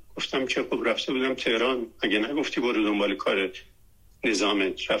رئیسم؟ گفتم که خب رفته بودم تهران، اگه نگفتی برو دنبال کار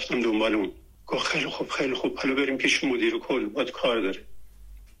نظامت. رفتم دنبال اون. گفت خیلی خوب حالا بریم پیش مدیر کل، باید کار داره.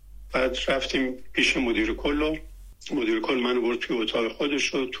 بعد رفتیم پیش مدیر کل و مدیر کل منو برد توی اتاق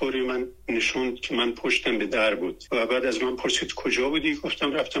خودش و طوری من نشوند که من پشتم به در بود و بعد از من پرسید کجا بودی؟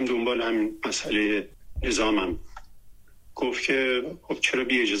 گفتم رفتم دنبال همین مسئله نظامم. گفت که خب چرا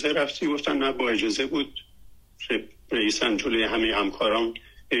بی اجازه رفتی؟ گفتم نه با اجازه بود. رئیسم جلوی همه همکارام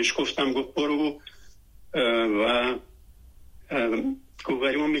بهش گفتم. گفت برو و گفت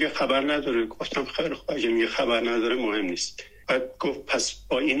ولی اون میگه خبر نداره. گفتم خیلی خوب، اگه میگه خبر نداره مهم نیست. بعد گفت پس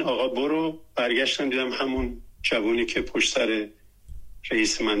با این آقا برو. برگشتم دیدم همون جوونی که پشت سر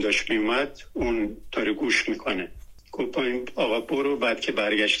رئیس من داشت میومد اون داره گوش میکنه. گفت با این آقا برو، بعد که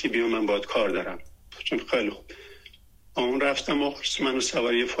برگشتی بیا من باید کار دارم. گفتم خیلی خوب. اون رفتم و منو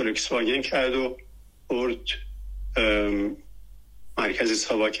سواری فولکس واگن کرد و برد مرکز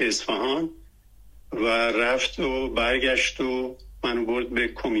ساواک اصفهان و رفت و برگشت و منو برد به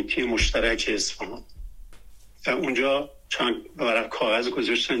کمیته مشترک اصفهان. اونجا چند ورق کاغذ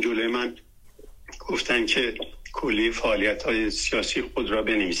گذاشتن جلوی من، گفتن که کلی فعالیت‌های سیاسی خود را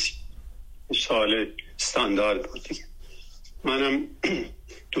بنویسی. سوال استاندارد بود دیگه. منم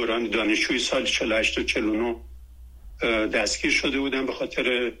دوران دانشجویی سال 48 و 49 دستگیر شده بودم به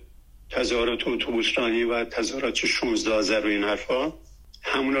خاطر تظاهرات اتوبوسرانی و تظاهرات 16 آذر و این حرفا.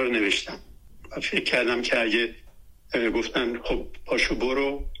 همونا رو نوشتم و فکر کردم که اگه گفتن خب پاشو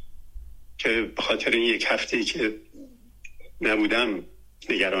برو، که به خاطر این یک هفته‌ای که نبودم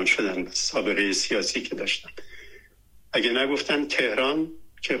نگران شدن سابقه سیاسی که داشتم. اگه نگفتن تهران،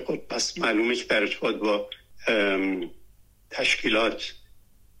 که خب پس معلومه که در ارتباط با تشکیلات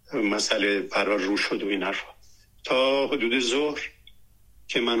مسئله قرار رو شد و این حرفا. تا حدود ظهر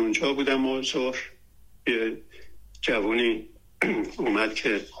که من اونجا بودم و ظهر یه جوانی اومد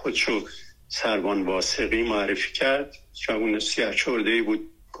که خودشو سروان واسقی معرفی کرد. جوان سیاه چرده‌ای بود،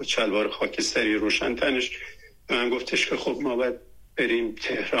 شلوار خاکستری روشن تنش. من گفتش که خب ما باید بریم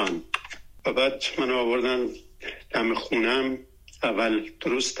تهران. و بعد من آوردن دم خونم، اول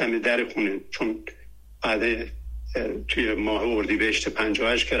درست دم در خونه، چون بعد توی ماه اردیبهشت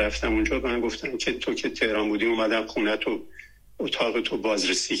 58 که رفتم اونجا من گفتن که تو که تهران بودی اومدن خونه تو، اتاق تو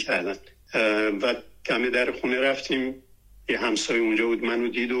بازرسی کردن. و دم در خونه رفتیم، یه همسایه اونجا بود منو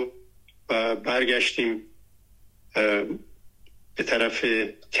دید و برگشتیم به طرف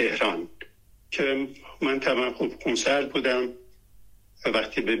تهران که من طبعا خب خونسرد بودم.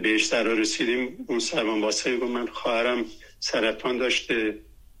 وقتی به بهشترا رسیدیم اون سروان واسقی گفت من خواهرم سرطان داشته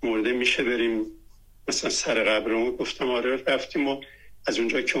مرده، میشه بریم مثلا سر قبرمون؟ گفتم آره. رفتیم و از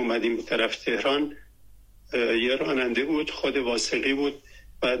اونجا که اومدیم به طرف تهران یه راننده بود، خود واسقی بود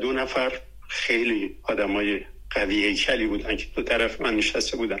و 2 نفر خیلی آدمای قوی هیکلی بودن که دو طرف من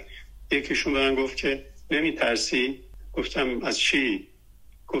نشسته بودن. یکیشون به من گفت که نمیترسی؟ گفتم از چی؟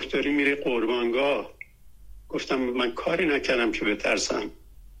 گفت داری میری قربانگاه. گفتم من کاری نکردم که بترسم.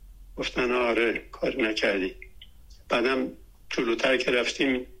 گفتن آره کاری نکردی. بعدم جلوتر که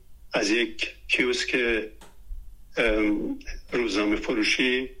رفتیم از یک کیوسک روزنامه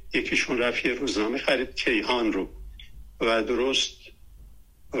فروشی یکیشون رفت یه روزنامه خرید، کیهان رو، و درست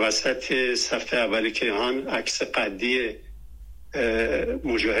وسط صفحه اول کیهان عکس قدی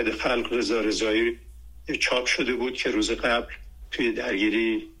مجاهد خلق رضا رضایی چاپ شده بود که روز قبل توی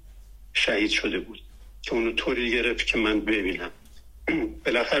درگیری شهید شده بود، که اونو طوری گرفت که من ببینم.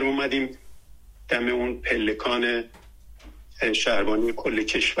 بالاخره اومدیم دم اون پلکان شهربانی کل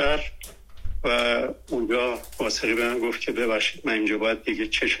کشور و اونجا واسقی به من گفت که ببخشید من اینجا باید دیگه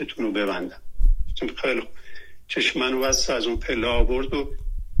چشتون رو ببندم. خیلی چشم منو واسه از اون پله آورد و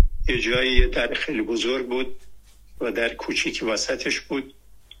یه جایی یه در خیلی بزرگ بود و در کوچیکی وسطش بود.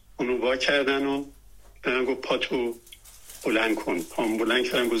 اونو وا کردن و به من گفت پاتو بلند کن. پام بلند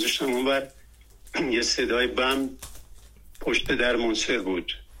کردم گذاشتم اون بر. یه صدای بم پشت در منصر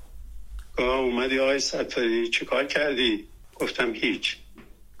بود. اومدی آقای ستاری چه کار کردی؟ گفتم هیچ.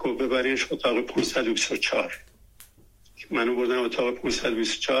 گفت ببرینش اتاق 524. منو بردن اتاق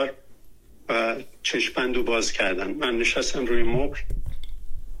 524 و چشمندو باز کردن. من نشستم روی مبل.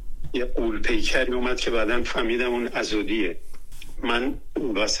 یه قول پیکری اومد که بعداً فهمیدم اون ازودیه. من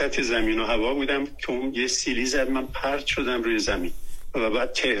وسط زمین و هوا بودم که اون یه سیلی زد، من پرت شدم روی زمین. و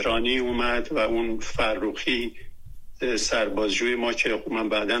بعد تهرانی اومد و اون فرخی سربازجوی ما که من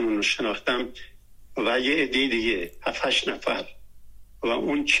بعداً اونو شناختم و یه عده دیگه 7-8 نفر. و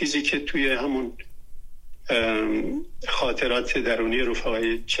اون چیزی که توی همون خاطرات درونی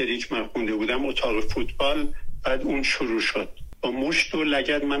رفقای چریک من خونده بودم، اتاق فوتبال، بعد اون شروع شد. با مشت و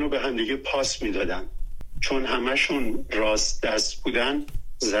لگد منو به هم دیگه پاس میدادن، چون همشون راست دست بودن.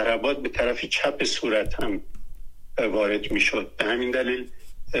 ضربات به طرف چپ صورتم وارد میشد. به همین دلیل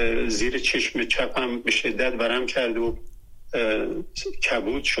زیر چشم چپم به شدت ورم کرد و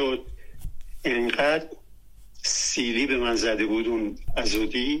کبود شد. اینقدر سیلی به من زده بود اون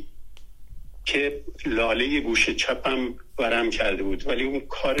ازودی که لاله گوش چپم ورم کرده بود. ولی اون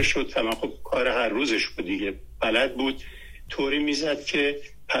کارش شد تمام. خب کار هر روزش بود دیگه. بلد بود طوری میزد که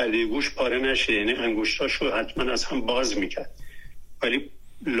پرده گوش پاره نشه، یعنی انگشتاشو حتما از هم باز میکرد. ولی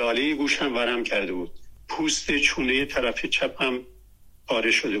لاله گوش هم ورم کرده بود. پوست چونه طرف چپم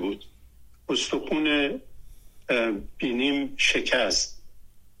پاره شده بود. استخون بینیم شکست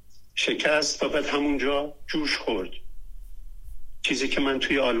و بعد همونجا جوش خورد. چیزی که من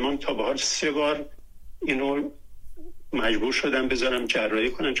توی آلمان تا به حال 3 بار اینو مجبور شدم بذارم جراحی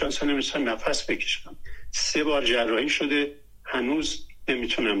کنم، چون اصلا نمیتونم نفس بکشم. 3 بار جراحی شده هنوز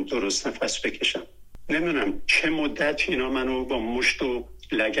نمیتونم درست نفس بکشم. نمیدونم چه مدت اینا منو با مشت و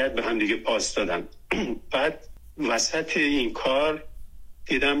لگد به هم دیگه پاس دادن. بعد وسط این کار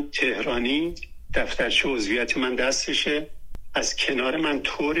دیدم تهرانی دفترچه عضویت من دستشه، از کنار من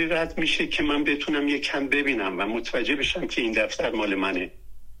طوری رد میشه که من بتونم یکم ببینم و متوجه بشم که این دفتر مال منه.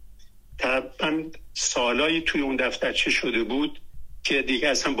 طبعا سالایی توی اون دفترچه شده بود که دیگه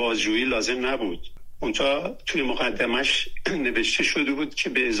اصلا بازجویی لازم نبود. اونجا توی مقدمش نوشته شده بود که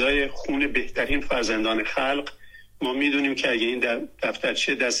به ازای خون بهترین فرزندان خلق ما میدونیم که اگه این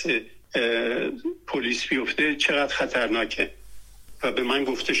دفترچه دست پلیس بیفته چقدر خطرناکه و به من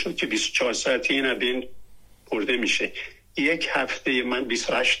گفته شد که 24 ساعتی این بین برده میشه. یک هفته من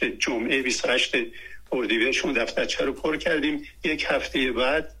 28 جمعه 28 اردیبهشت اون دفترچه رو پر کردیم. یک هفته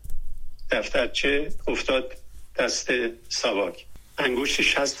بعد دفترچه افتاد دست ساواک. انگشت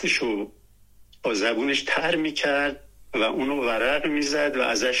شستشو با زبونش تر میکرد و اونو ورق میزد و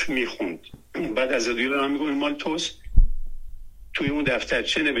ازش میخوند. بعد از دیگه من میگم مال توست. توی اون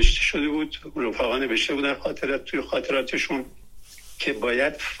دفترچه نوشته شده بود، رفقا نوشته بودن توی خاطراتشون که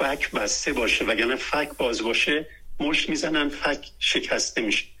باید فک بسته باشه وگرنه فک باز باشه مشت میزنن فک شکسته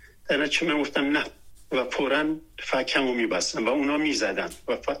میشه. در نتیجه من گفتم نه و فوراً فکمو میبستن و اونا میزدن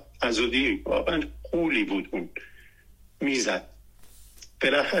و عزودی واقعا قولی بود اون میزد.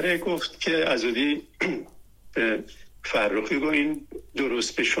 بالاخره گفت که عزودی به فرخی گفت این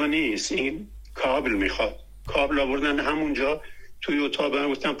درست بشو نیست، این کابل میخواد. کابل آوردن همونجا توی اتاق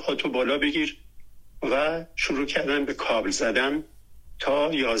من گفتن پاتو بالا بگیر و شروع کردن به کابل زدن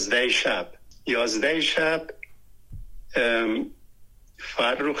تا 11 شب. 11 شب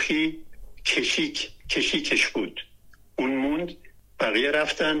فرخی کشیکش بود، اون موند، بقیه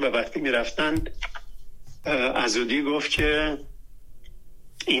رفتن و وقتی می رفتن عزودی گفت که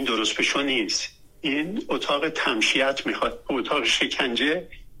این درست بشو نیست، این اتاق تمشیت میخواد. اتاق شکنجه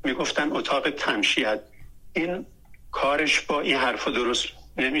میگفتن اتاق تمشیت، این کارش با این حرفا درست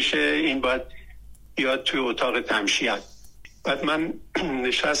نمیشه، این باید بیاد توی اتاق تمشیت. بعد من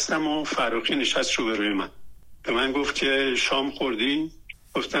نشستم و فرخی نشست روبروی من، به من گفت که شام خوردی؟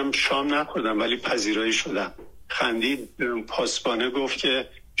 گفتم شام نخوردم ولی پذیرایی شدم. خندید، پاسبانه گفت که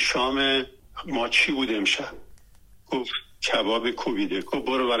شام ما چی بود امشب؟ گفت کباب کوبیده. گفت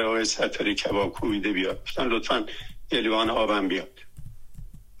برو برای آقای ستاری کباب کوبیده بیاد. گفتم لطفاً یه لیوان آبم بیاد.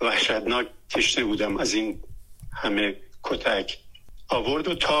 وحشتناک تشنه بودم از این همه کتک. آورد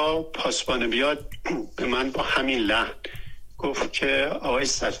و تا پاسبانه بیاد به من با همین لحن گفت که آقای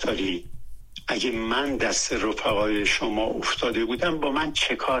ستاری اگه من دست رفقای شما افتاده بودم با من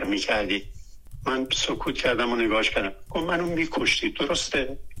چه کار میکردی؟ من سکوت کردم و نگاهش کردم. گفت منو میکشتی.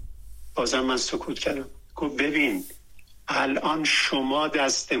 درسته؟ بازم من سکوت کردم. گفت ببین الان شما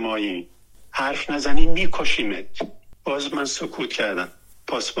دست مایی، حرف نزنی میکشیمت. باز من سکوت کردم.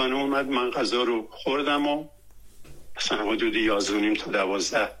 پاسبانه اومد، من غذا رو خوردم و مثلا حدود 11 تا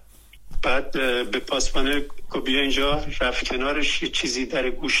 12. بعد به پاسبانه گفت بیا اینجا. رفت کنارش، یه چیزی در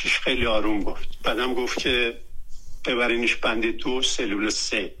گوشش خیلی آروم گفت. بعدم گفت که ببرینش بند 2 سلول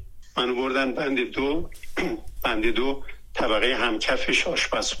 3. منو بردن بند 2 طبقه همکفش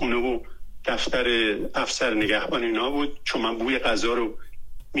آشپزخونه و دفتر افسر نگهبان اینا بود، چون من بوی غذا رو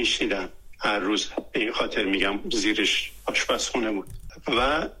میشنیدم هر روز، به این خاطر میگم زیرش آشپزخونه بود.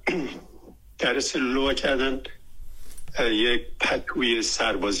 و در سلول کردن یک پتوی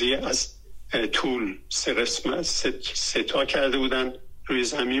سربازی از طول 3 قسمت 3 تا کرده بودن روی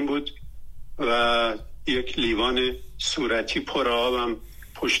زمین بود و یک لیوان صورتی پر آبم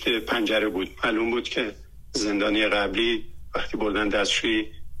پشت پنجره بود. معلوم بود که زندانی قبلی وقتی بردن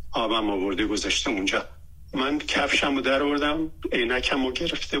دستشویی آبم آورده گذاشته اونجا. من کفشم رو در آوردم، عینکم رو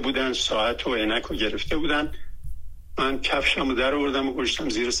گرفته بودن، ساعت و عینک رو گرفته بودن. من کفشم رو در آوردم و گذاشتم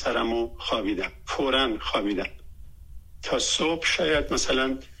زیر سرم و خوابیدم. فوراً خوابیدم تا صبح. شاید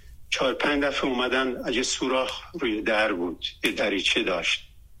مثلا 4-5 دفعه اومدن، اگه سوراخ روی در بود، یه دریچه داشت،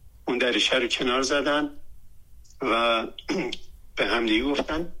 اون دریچه رو کنار زدن و به هم دیگه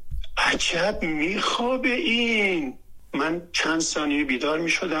گفتن عجب میخوابه این. من چند ثانیه بیدار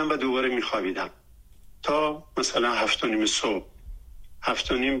میشدم و دوباره میخوابیدم تا مثلا 7:30 صبح.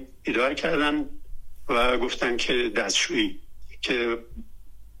 7:30 بیدار کردن و گفتن که دستشویی، که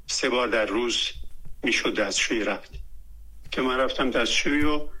 3 بار در روز میشد دستشویی رفت. که من رفتم دستشویی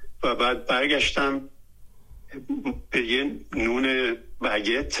و بعد برگشتم به یه نون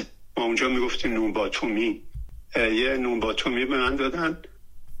بگت، ما اونجا میگفتیم نون باتومی، یه نون باتومی به من دادن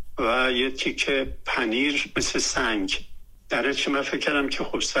و یه تیکه پنیر مثل سنگ. در نتیجه من فکر کردم که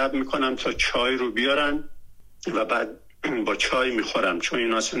خب صبر میکنم تا چای رو بیارن و بعد با چای میخورم، چون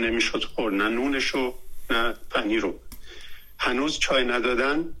این اصلا نمیشد خورد، نه نونشو نه پنیر رو. هنوز چای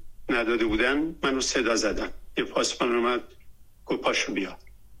ندادن، نداده بودن منو صدا زدن. یه پاسبان اومد گفت پاشو بیا.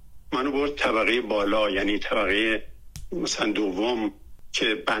 منو برد طبقه بالا، یعنی طبقه مثلا دوم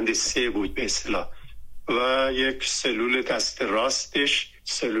که بند 3 بود به اصطلاح، و یک سلول دست راستش،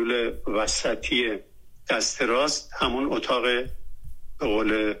 سلول وسطی دست راست، همون اتاق به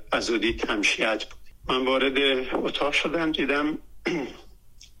قول عزودی تمشیت بود. من وارد اتاق شدم، دیدم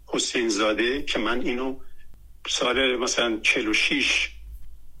حسین زاده که من اینو سال مثلا 46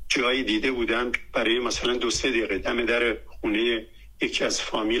 جایی دیده بودم، برای مثلا 2-3 دقیقه دم در خونه یکی از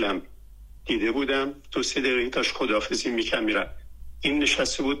فامیلم دیده بودم، 2-3 دقیقه داشت خداحافظی میکرد میرفت. این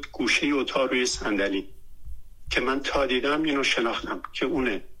نشسته بود گوشه اتاق روی صندلی که من تا دیدم اینو شناختم که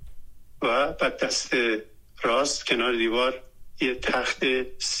اونه. و بعد دست راست کنار دیوار یه تخت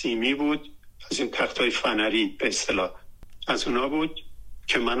سیمی بود، از این تختای فنری به اصطلاح، از اونا بود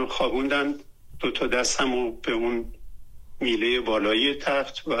که منو خوابوندن. 2 دستمو به اون میله بالایی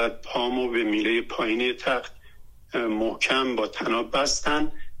تخت و پامو به میله پایینی تخت محکم با طناب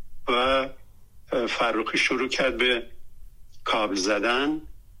بستن و فرخی شروع کرد به کابل زدن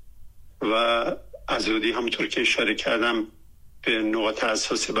و عزودی همونطور که اشاره کردم به نقاط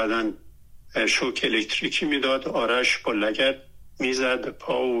حساس بدن شوک الکتریکی میداد. آرش با لگد میزد به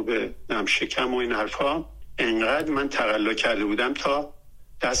پا و به شکم و این حرفا. انقدر من تقلا کرده بودم تا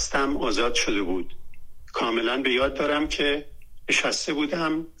دستم آزاد شده بود. کاملا به یاد دارم که نشسته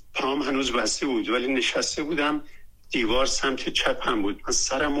بودم، پام هنوز بسته بود ولی نشسته بودم، دیوار سمت چپم بود، من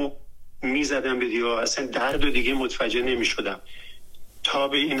سرمو میزدم به دیوار، اصلا درد و دیگه متوجه نمی شدم. تا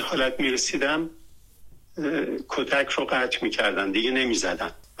به این حالت می رسیدم کتک رو قطع می کردن، دیگه نمی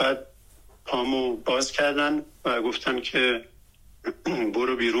زدن. بعد پامو باز کردن و گفتن که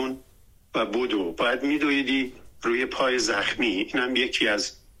برو بیرون و بودو، باید می دویدی روی پای زخمی. اینم یکی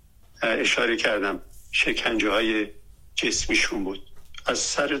از اشاره کردم شکنجه های جسمیشون بود، از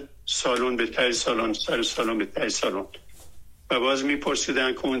سر سالن به ته سالن، سر سالن به ته سالن. و باز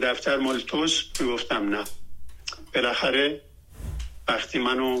میپرسیدن که اون دفتر مال توست؟ میگفتم نه. بالاخره وقتی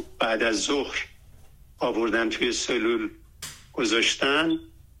منو بعد از ظهر آوردن توی سلول گذاشتن،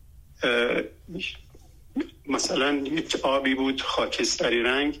 مثلا یک آبی بود خاکستری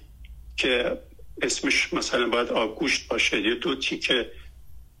رنگ که اسمش مثلا باید آبگوشت باشه، یه 2 تیکه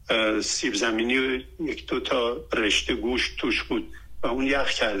سیب زمینی و 1-2 رشته گوشت توش بود و اون یخ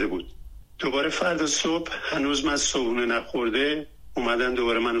کرده بود. دوباره فردا صبح هنوز من صبحونه نخورده، اومدن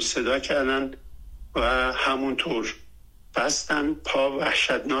دوباره منو صدا کردن و همونطور بستن. پا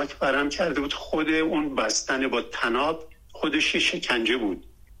وحشتناک برم کرده بود. خود اون بستن با طناب خودش شکنجه بود،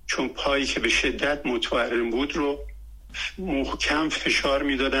 چون پایی که به شدت متورم بود رو محکم فشار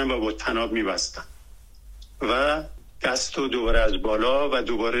میدادن و با طناب میبستن و دستو دوباره از بالا و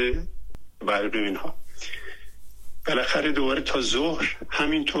دوباره برای اینها. بالاخره دوباره تا ظهر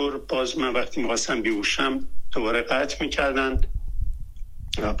همینطور باز من وقتی میخواستم بیهوشم دوباره قطع میکردن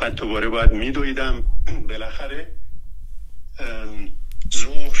و بعد دوباره باید میدویدم. بالاخره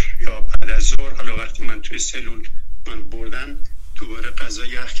ظهر یا بعد از ظهر، حالا وقتی من توی سلول من بردن، دوباره غذا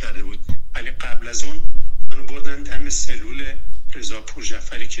یخ کرده بود. ولی قبل از اون من بردن دم سلول رضا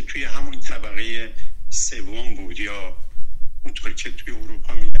پورجعفری که توی همون طبقه 3 بود، یا اونطور که توی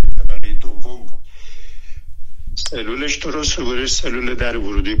اروپا میگن طبقه 2 بود. سلولش درست روبروی سلول در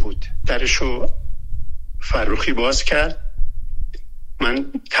ورودی بود. درشو فرخی باز کرد.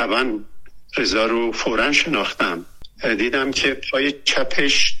 من طبعا رضا رو فوراً شناختم. دیدم که پای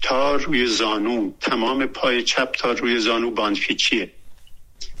چپش تا روی زانو، تمام پای چپ تا روی زانو باندپیچیه.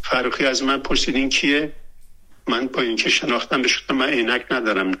 فرخی از من پرسید این کیه؟ من با اینکه شناختم بهش من عینک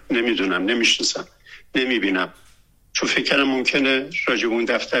ندارم، نمیدونم، نمیشناسم، نمیبینم، چون فکرم ممکنه راجب اون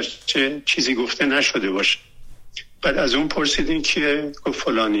دفتر چه چیزی گفته نشده باشه. بعد از اون پرسیدین کیه؟ گفت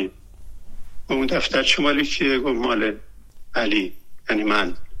فلانی. و اون دفتر چه مالی کیه؟ گفت مال علی، یعنی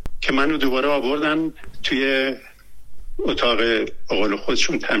من. که منو دوباره آوردن توی اتاق به قول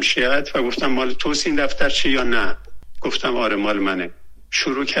خودشون تمشیت و گفتم مال توست این دفتر چی یا نه؟ گفتم آره مال منه.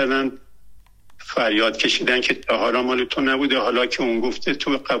 شروع کردن فریاد کشیدن که حالا مال تو نبوده، حالا که اون گفته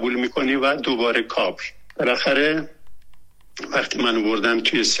تو قبول میکنی و دوباره کابل. بالاخره وقتی منو بردن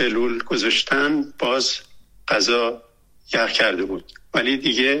توی سلول گذاشتن، باز غذا یخ کرده بود ولی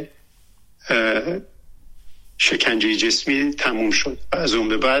دیگه شکنجه جسمی تموم شد. از اون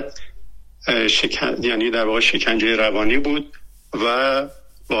به بعد یعنی در واقع شکنجه روانی بود و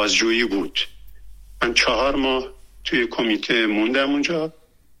بازجویی بود. من 4 ماه توی کمیته موندم اونجا.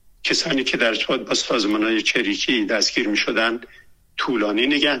 کسانی که در ارتباط با سازمان‌های چریکی دستگیر می شدن طولانی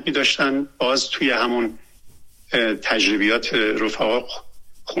نگه می داشتن. باز توی همون تجربیات رفقا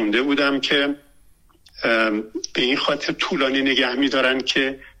خونده بودم که به این خاطر طولانی نگه می دارن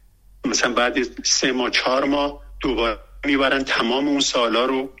که مثلا بعد 3 ماه 4 ماه دوباره میبرن تمام اون سالا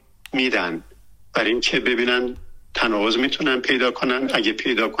رو میدن برای اینکه ببینن تناقض میتونن پیدا کنن. اگه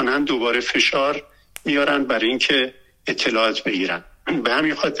پیدا کنن دوباره فشار میارن برای اینکه اطلاعات بگیرن. به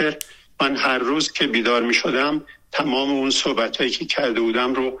همین خاطر من هر روز که بیدار میشدم تمام اون صحبتایی که کرده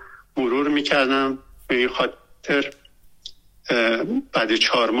بودم رو مرور میکردم. به این خاطر بعد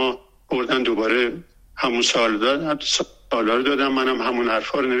 4 ماه بردن دوباره همون سالا رو دادم. منم همون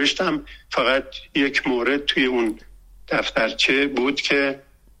حرفا رو نوشتم. فقط یک مورد توی اون دفترچه بود که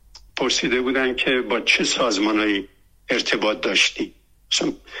پرسیده بودن که با چه سازمانایی ارتباط داشتی.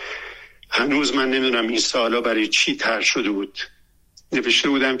 هنوز من نمیدونم این سوالا برای چی طرح شده بود. نوشته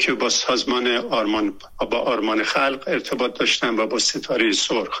بودم که با سازمان آرمان خلق ارتباط داشتم و با ستاره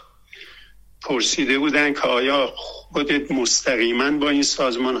سرخ. پرسیده بودن که آیا خودت مستقیما با این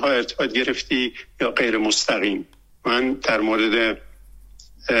سازمان ها ارتباط گرفتی یا غیر مستقیم. من در مورد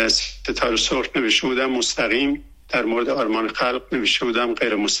ستاره سرخ نوشته بودم مستقیم، در مورد آرمان خلق نوشته بودم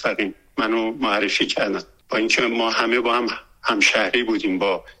غیر مستقیم. منو معرفی کردن با اینکه ما همه با هم همشهری بودیم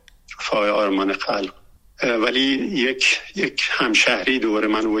با رفاق آرمان خلق، ولی یک همشهری دوباره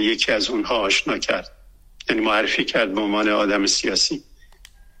منو با یکی از اونها آشنا کرد، یعنی معرفی کرد به عنوان آدم سیاسی.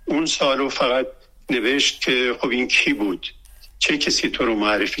 اون سالو فقط نوشت که خب این کی بود، چه کسی تو رو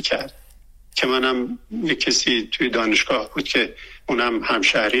معرفی کرد. که منم یک کسی توی دانشگاه بود که اونم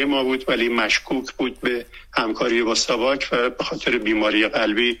همشهری ما بود ولی مشکوک بود به همکاری با ساواک و به خاطر بیماری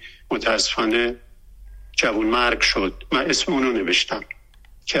قلبی متاسفانه جوان مرگ شد. من اسم اونو نوشتم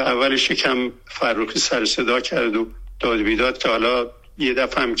که اولش یکم فروخی سر صدا کرد و داد بیداد که حالا یه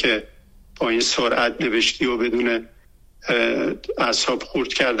دفعه هم که با این سرعت نوشتی و بدون اعصاب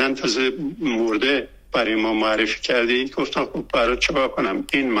خورد کردن تازه مرده برای ما معرفی کردی. گفتم خب برای چه کنم،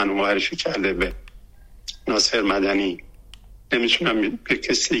 این منو معرفی کرده به ناصر مدنی، نمیتونم به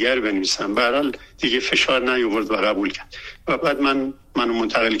کسی دیگر بنویسم. به هر حال دیگه فشار نیاورد و قبول کرد و بعد منو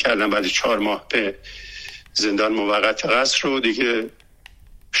منتقل کردم بعد 4 ماه به زندان موقت قصر رو. دیگه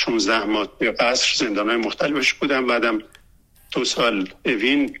 16 ماه به قصر زندان‌های مختلفش بودم. بعدم 2 سال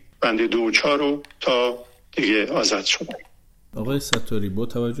اوین بند 2 و 4 رو تا دیگه آزاد شدم. آقای ستاری، با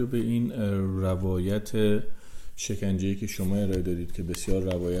توجه به این روایت شکنجه‌ای که شما ارائه دادید که بسیار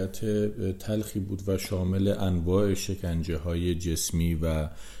روایت تلخی بود و شامل انواع شکنجه‌های جسمی و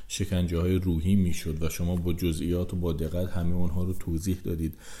شکنجه‌های روحی میشد و شما با جزئیات و با دقت همه اونها رو توضیح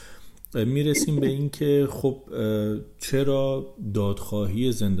دادید، میرسیم به این که خب چرا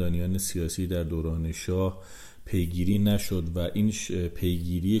دادخواهی زندانیان سیاسی در دوران شاه پیگیری نشد و این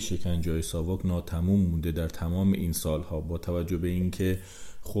پیگیری شکنجه‌های ساواک ناتمام مونده در تمام این سالها، با توجه به این که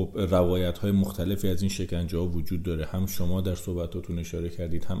خب روایت‌های مختلفی از این شکنجه‌ها وجود داره. هم شما در صحبتاتون اشاره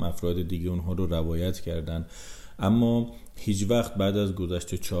کردید، هم افراد دیگه اونها رو روایت کردن، اما هیچ وقت بعد از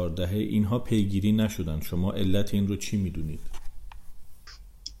گذشت 4 دهه اینها پیگیری نشدن. شما علت این رو چی میدونید؟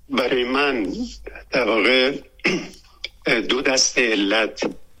 برای من در واقع 2 دسته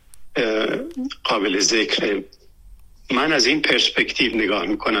علت قابل ذکره. من از این پرسپکتیو نگاه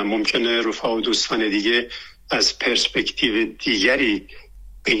میکنم. ممکنه رفقا و دوستان دیگه از پرسپکتیو دیگری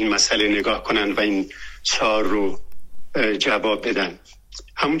به این مسئله نگاه کنن و این سوال رو جواب بدن.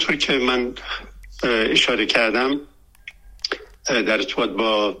 همونطور که من اشاره کردم در ارتباط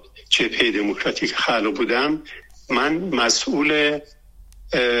با جبهه دموکراتیک خلق بودم. من مسئول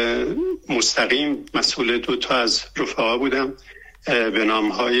 2 تا از رفقا بودم به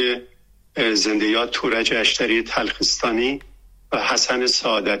نامهای زنده یاد تورج اشتری تلخیستانی و حسن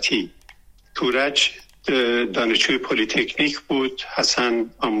سعادتی. تورج دانشجوی پلی‌تکنیک بود، حسن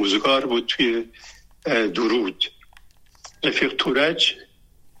آموزگار بود توی درود. رفیق تورج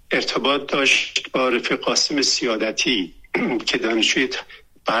ارتباط داشت با رفیق قاسم سیادتی که دانشجوی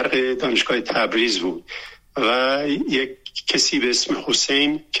برق دانشگاه تبریز بود و یک کسی به اسم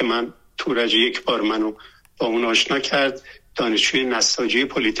حسین که من تورج یک بار منو با اون آشنا کرد، دانشجوی نساجی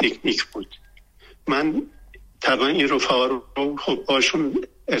پلی‌تکنیک بود. من طبعا این رفقا رو خب باشون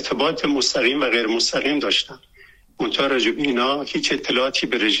ارتباط مستقیم و غیر مستقیم داشتم. منتها راجع به اینا هیچ اطلاعاتی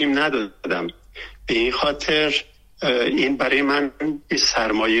به رژیم ندادم. به این خاطر این برای من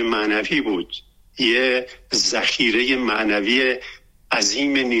سرمایه معنوی بود، یه ذخیره معنوی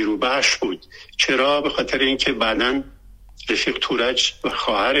عظیم نیروبخش بود. چرا؟ به خاطر اینکه بعداً رفیق تورج و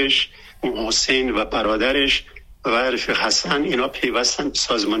خواهرش، حسین و برادرش و رفیق حسن اینا پیوستن به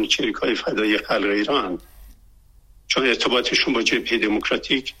سازمان چریک‌های فدایی خلق ایران، چون ارتباطشون با جبهه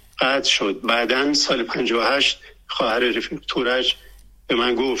دموکراتیک قطع شد. بعداً سال 58 خواهر رفیق تورج به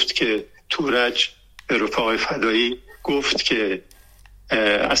من گفت که تورج به رفقای فدایی گفت که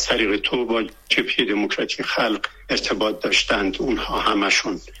از طریق تو با جبهه دموکراتیک خلق ارتباط داشتند اونها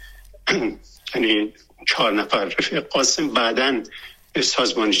همشون. یعنی 4 نفر رفیق قاسم بعداً به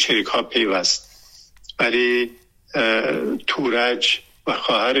سازمان چریک‌ها پیوست، ولی تورج و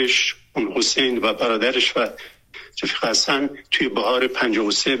خواهرش اون حسین و برادرش و رفیق حسن توی بهار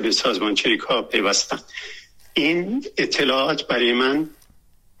 53 به سازمان چریک‌ها پیوستن. این اطلاعات برای من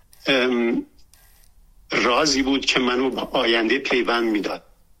رازی بود که منو با آینده پیوند میداد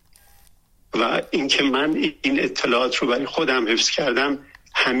و اینکه من این اطلاعات رو برای خودم حفظ کردم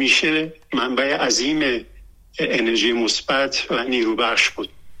همیشه منبع عظیم انرژی مثبت و نیروبخش بود.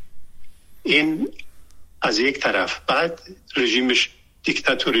 این از یک طرف. بعد رژیمش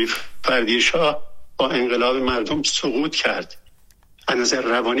دیکتاتوری فردی شاه با انقلاب مردم سقوط کرد. از نظر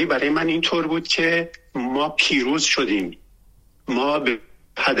روانی برای من اینطور بود که ما پیروز شدیم، ما به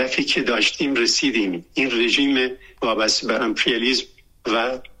هدفی که داشتیم رسیدیم. این رژیم وابسته به امپریالیسم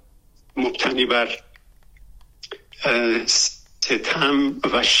و مبتنی بر ستم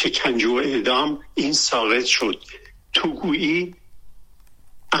و شکنجه و اعدام این ساقط شد. تو گویی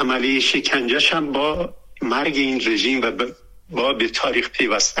عملیه شکنجهش هم با مرگ این رژیم و با به تاریخ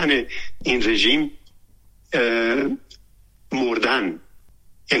پیوستن این رژیم مردن.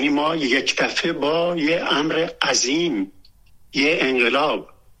 یعنی ما یک دفعه با یه امر عظیم، یه انقلاب،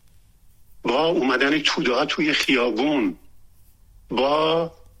 با اومدن توده ها توی خیابون،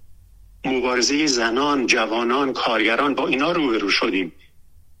 با مبارزه زنان، جوانان، کارگران، با اینا روبرو شدیم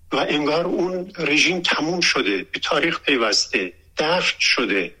و انگار اون رژیم تموم شده، به تاریخ پیوسته، دفن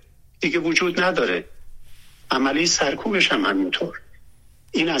شده، دیگه وجود نداره. عملی سرکوبش هم همینطور.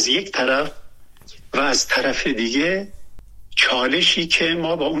 این از یک طرف و از طرف دیگه چالشی که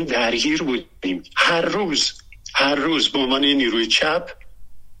ما با اون درگیر بودیم. هر روز به عنوان نیروی چپ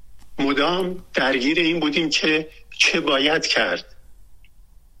مدام درگیر این بودیم که چه باید کرد.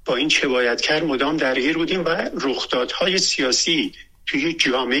 با این چه باید کرد مدام درگیر بودیم و رخدادهای سیاسی توی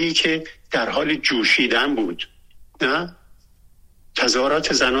جامعه‌ای که در حال جوشیدن بود. نه؟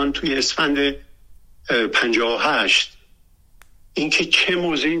 تظاهرات زنان توی اسفند 58، اینکه چه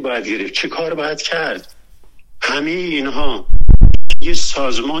موضوعی باید گرفت، چه کار باید کرد، همه اینها یه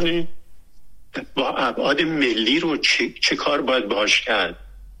سازمان با ابعاد ملی رو چه کار باید باش کرد.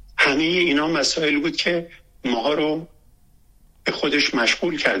 همه اینا مسائل بود که ما رو به خودش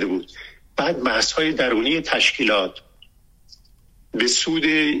مشغول کرده بود. بعد بحث‌های درونی تشکیلات به سود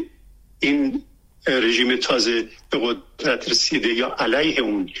این رژیم تازه به قدرت رسیده یا علیه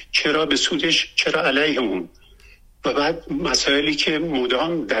اون، چرا به سودش، چرا علیه اون. و بعد مسائلی که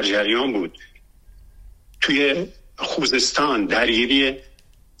مدام در جریان بود توی خوزستان، درگیری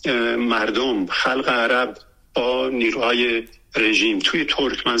مردم، خلق عرب با نیروهای رژیم، توی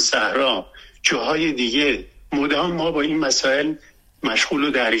ترکمن صحرا، جاهای دیگه، مدام ما با این مسائل مشغول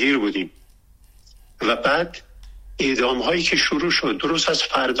و درگیر بودیم. و بعد اعدام هایی که شروع شد درست از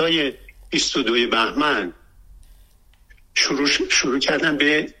فردای 22 بهمن شروع کردن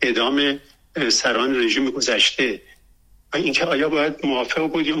به اعدام سران رژیم گذشته و اینکه آیا باید موافق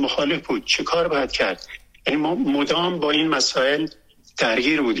بود یا مخالف بود، چه کار باید کرد. یعنی ما مدام با این مسائل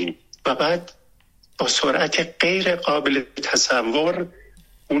درگیر بودیم و بعد با سرعت غیر قابل تصور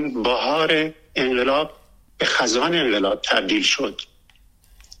اون بهار انقلاب به خزان انقلاب تبدیل شد.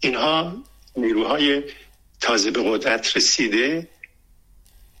 اینها نیروهای تازه به قدرت رسیده،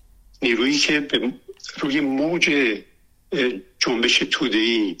 نیرویی که به روی موج جنبش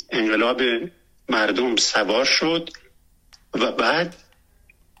توده‌ای انقلاب مردم سوار شد و بعد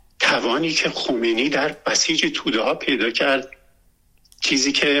توانی که خمینی در بسیج توده ها پیدا کرد،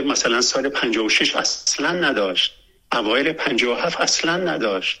 چیزی که مثلا سال 56 اصلا نداشت، اوایل 57 اصلا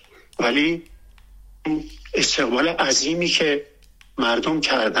نداشت، ولی استقبال عظیمی که مردم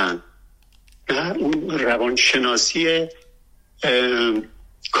کردن، نه اون روانشناسی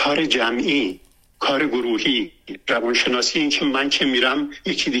کار جمعی، کار گروهی، روانشناسی این که من که میرم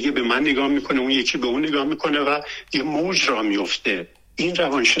یکی دیگه به من نگاه میکنه، اون یکی به اون نگاه میکنه و یه موج را میفته. این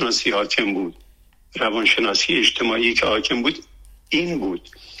روانشناسی حاکم بود، روانشناسی اجتماعی که حاکم بود این بود.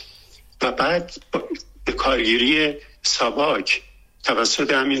 و بعد به کارگیری ساواک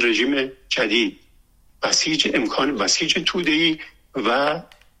توسط همین رژیم جدید، امکان بسیج توده‌ای و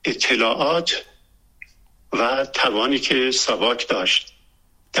اطلاعات و توانی که ساواک داشت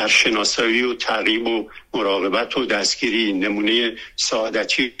در شناسایی و تعقیب و مراقبت و دستگیری. نمونه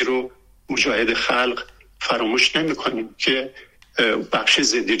سعادتی رو مجاهد خلق فراموش نمی کنیم که بخش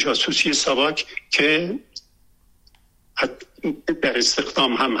ضد جاسوسی ساواک که در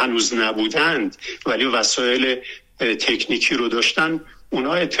استخدام هم هنوز نبودند ولی وسایل تکنیکی رو داشتن،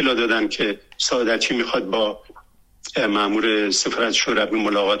 اونا اطلاع دادن که سعادتی میخواد با مأمور سفارت شوروی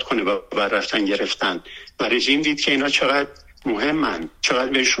ملاقات کنه و رفتن گرفتن و رژیم دید که اینا چقدر مهمن،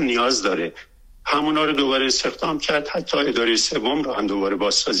 چقدر بهشون نیاز داره. همونا رو دوباره استخدام کرد، حتی اداره سوم رو هم دوباره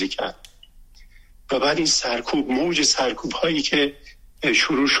بازسازی کرد. و بعد این موج سرکوب هایی که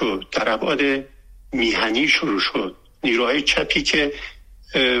شروع شد در ابعاد میهنی شروع شد، نیروهای چپی که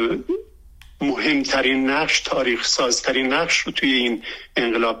مهمترین نقش، تاریخ سازترین نقش رو توی این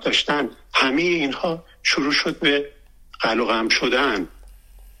انقلاب داشتن، همه اینها شروع شد به قلق هم شدن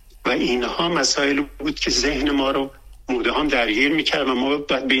و اینها مسائل بود که ذهن ما رو مدام درگیر میکرد و ما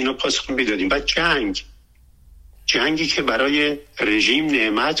باید به اینا پاسخ میدادیم. بعد جنگی که برای رژیم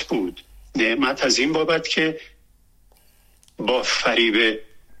نعمت بود، نعمت از این بابت که با فریب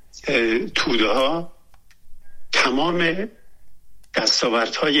توده ها تمام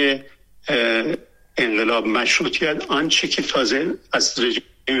دستاوردهای انقلاب، مشروطیت، آنچه که تازه از رژیم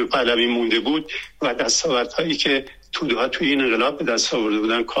پهلوی مونده بود و دستاوردهایی که توده ها توی این انقلاب به دست آورده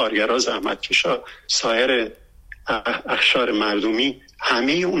بودن، کارگرها، زحمتکشا، سایر اقشار مردمی،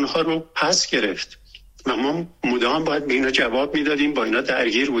 همه اونها رو پس گرفت و ما مدام باید به اینا جواب میدادیم، با اینا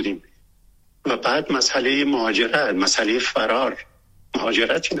درگیر بودیم. و بعد مسئله مهاجرت، مسئله فرار،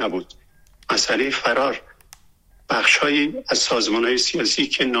 مهاجرتی نبود، مسئله فرار، بخش‌هایی از سازمان‌های سیاسی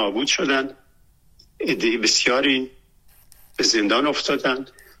که نابود شدن، عده بسیاری به زندان افتادن،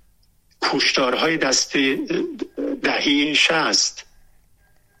 کشتارهای دست دهه 60،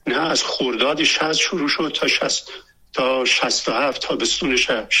 نه از خرداد 60 شروع شد تا 67 تابستون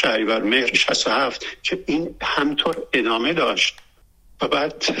شهریور مهر 67 که این همطور ادامه داشت. و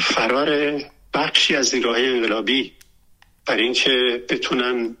بعد فرار بخشی از نیروهای انقلابی برای اینکه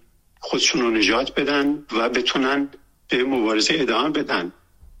بتونن خودشون رو نجات بدن و بتونن به مبارزه ادامه بدن.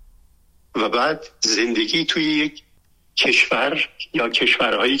 و بعد زندگی توی یک کشور یا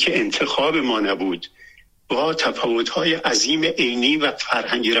کشورهایی که انتخاب ما نبود، با تفاوت‌های عظیم عینی و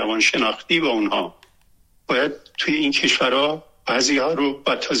فرهنگی روانشناختی با اونها، باید توی این کشورها بعضی‌ها رو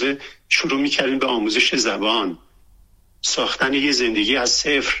بعد تازه شروع می‌کردیم به آموزش زبان، ساختن یه زندگی از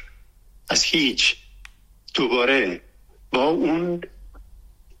صفر، از هیچ، دوباره با اون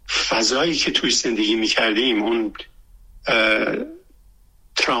فضایی که توی زندگی می‌کردیم، اون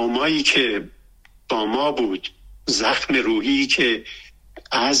تراومایی که با ما بود، زخم روحی که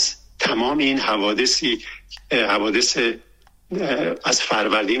از تمام این حوادث از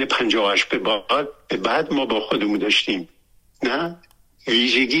فروردین 58 به بعد ما با خودمون داشتیم. نه،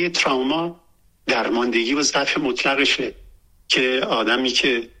 ویژگی تراوما درماندگی و ضعف مطلقشه که آدمی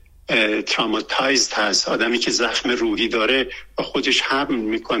که تراماتایزد هست، آدمی که زخم روحی داره با خودش حمل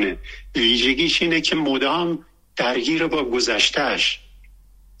میکنه. ویژگیش اینه که مدام درگیر با گذشتهش.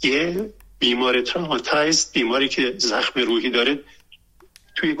 یه بیمار تراماتایزد، بیماری که زخم روحی داره،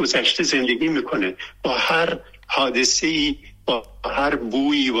 توی گذشته زندگی میکنه، با هر حادثه‌ای، با هر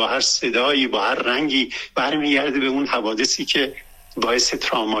بویی، با هر صدایی، با هر رنگی برمیگرده به اون حوادثی که باعث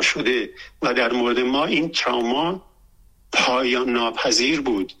تراما شده. و در مورد ما این تراما پایان ناپذیر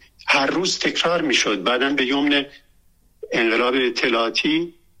بود، هر روز تکرار میشد. بعداً به یمن انقلاب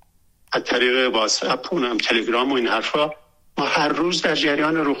اطلاعاتی از طریق واتساپ و تلگرام و این حرفا، ما هر روز در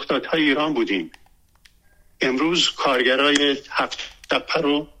جریان رخدادهای ایران بودیم. امروز کارگرای هفت تپه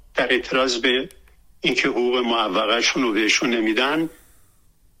رو در اعتراض به اینکه حقوق معوقه‌شون رو بهشون نمیدن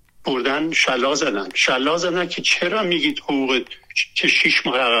بردن شلاق زدن که چرا میگید حقوق که 6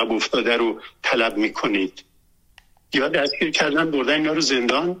 ماه عقب افتاده رو طلب میکنید. یا دستگیر کردن، بردن اینا رو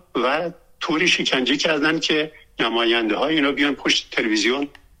زندان و طوری شکنجه کردن که نماینده های اینا بیان پشت تلویزیون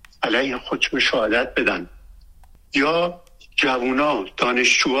علیه خودشون شهادت بدن. یا جوونا،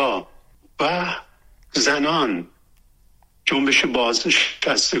 دانشجوها و زنان، جنبش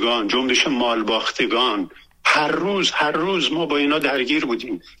بازنشستگان، جنبش مالباختگان، هر روز ما با اینا درگیر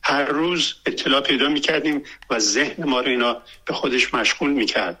بودیم، هر روز اطلاع پیدا میکردیم و ذهن ما رو اینا به خودش مشغول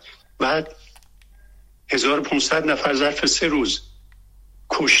میکرد. بعد 1500 نفر ظرف 3 روز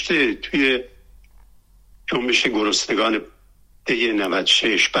کشته توی جنبش گرسنگان دی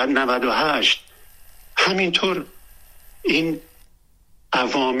 96، بعد 98. همینطور این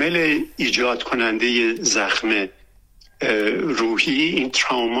عوامل ایجاد کننده زخم روحی، این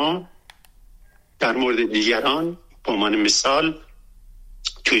تراوما در مورد دیگران، به عنوان مثال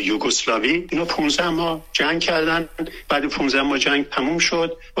توی یوگسلاوی اینا 15 ماه جنگ کردن، بعد 15 ماه جنگ تموم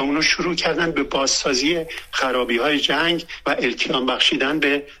شد و اونا شروع کردن به بازسازی خرابی‌های جنگ و التیام بخشیدن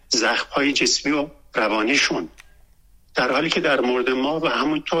به زخم‌های جسمی و روانیشون، در حالی که در مورد ما و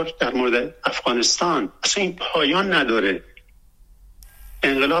همونطور در مورد افغانستان اصلا این پایان نداره.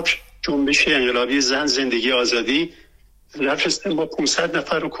 انقلاب، جنبش انقلابی زن، زندگی، آزادی، رفتن با 500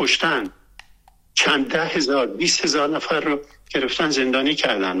 نفر رو کشتن، چند 10,000 20,000 نفر رو گرفتن زندانی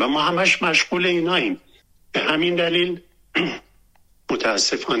کردن و ما همش مشغول ایناییم. به همین دلیل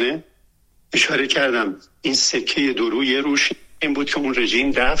متاسفانه اشاره کردم این سکه دروی روش این بود که اون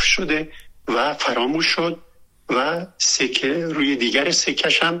رژیم دفع شده و فراموش شد و سکه روی دیگر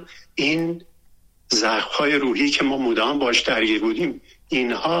سکش هم این زخم‌های روحی که ما مدام باش درگیر بودیم،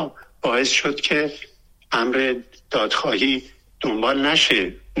 اینها باعث شد که امر دادخواهی دنبال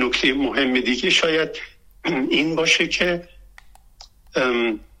نشه. نکته مهم دیگه شاید این باشه که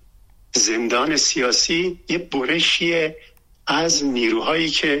زندان سیاسی یه برشیه از نیروهایی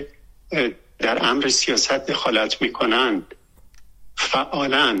که در امر سیاست دخالت میکنن،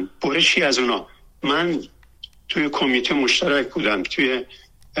 فعالاً برشی از اونا. من توی کمیته مشترک بودم، توی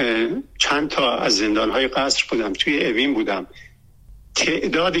چند تا از زندانهای قصر بودم، توی اوین بودم.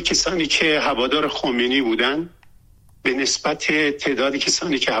 تعداد کسانی که هوادار خمینی بودن به نسبت تعداد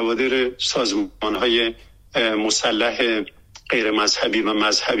کسانی که هوادار سازمانهای مسلح غیر مذهبی و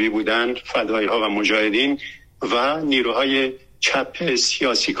مذهبی بودن، فدایی ها و مجاهدین و نیروهای چپ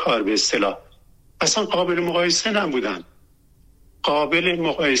سیاسی کار به اصطلاح، اصلا قابل مقایسه نبودن. قابل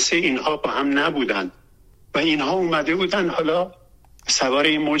مقایسه اینها با هم نبودن و اینها اومده بودن حالا سوار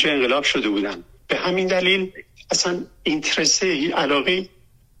این موج انقلاب شده بودن. به همین دلیل اصلا اینترسه، علاقه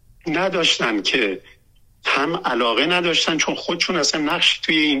نداشتن، که هم علاقه نداشتن چون خودشون اصلا نقش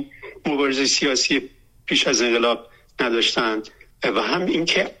توی این مبارزه سیاسی پیش از انقلاب نداشتن و هم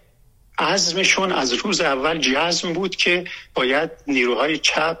اینکه عزمشون از روز اول جزم بود که باید نیروهای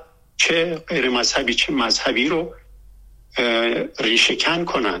چپ چه غیر مذهبی چه مذهبی رو ریشه‌کن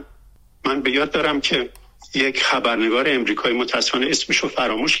کنن. من به یاد دارم که یک خبرنگار امریکایی، متاسفانه اسمشو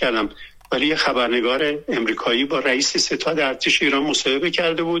فراموش کردم، ولی یک خبرنگار امریکایی با رئیس ستاد ارتش ایران مصاحبه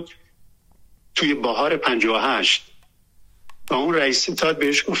کرده بود توی بهار 58 و اون رئیس ستاد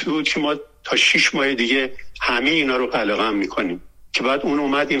بهش گفته بود که ما تا 6 ماه دیگه همه اینا رو قلقم میکنیم، که بعد اون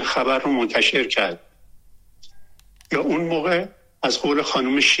اومد این خبر رو منتشر کرد. یا اون موقع از قول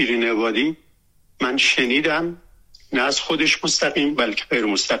خانم شیرین عبادی من شنیدم، نه از خودش مستقیم بلکه غیر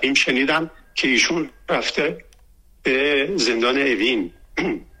مستقیم شنیدم، که ایشون رفته به زندان اوین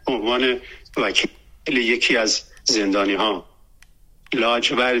به عنوان وکیل یکی از زندانی ها.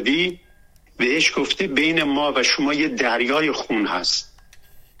 لاجوردی بهش گفته بین ما و شما یه دریای خون هست.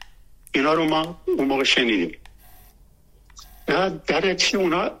 اینا رو ما اون موقع شنیدیم. نه درکی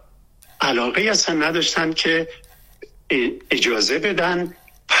اونا علاقه اصلا نداشتن که اجازه بدن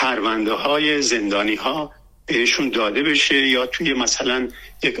پرونده های زندانی ها بهشون داده بشه یا توی مثلا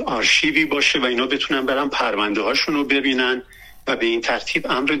یک آرشیوی باشه و اینا بتونن برن پرونده هاشون رو ببینن و به این ترتیب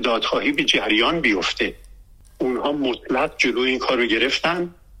امر دادخواهی به جریان بیفته. اونها مطلق جلوی این کار رو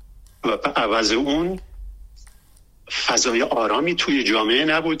گرفتن و به عوض اون فضای آرامی توی جامعه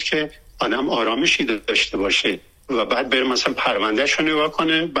نبود که آدم آرامشی داشته باشه و بعد بره مثلا پروندهش رو نگاه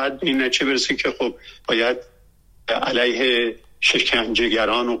کنه، بعد این نتیجه برسه که خب باید علیه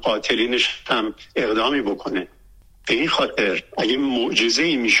شکنجهگران و قاتلینش هم اقدامی بکنه. به این خاطر اگه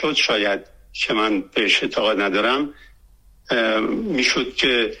معجزه‌ای میشد، شاید که من بهش اعتقاد ندارم، میشد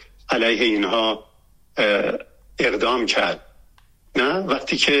که علیه اینها اقدام کرد. نه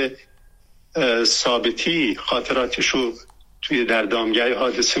وقتی که ثابتی خاطراتشو توی در دامگاه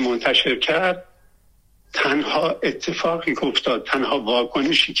حادثه منتشر کرد، تنها اتفاقی که افتاد، تنها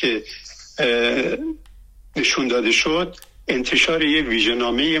واکنشی که نشون داده شد، انتشار یه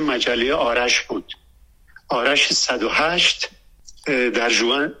ویژه‌نامه مجله آرش بود. آرش 108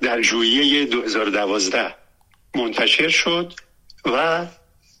 در ژوئیه 2012 منتشر شد و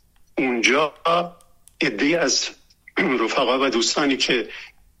اونجا عده‌ای از رفقا و دوستانی که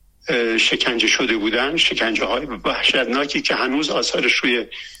شکنجه شده بودن، شکنجه های وحشتناکی که هنوز آثارش روی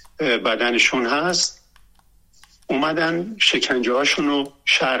بدنشون هست، اومدن شکنجه هاشون رو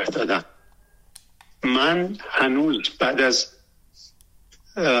شرح دادن. من هنوز بعد از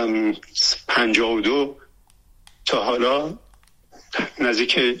 52 تا حالا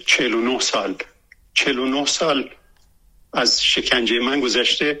نزدیک 49 سال از شکنجه من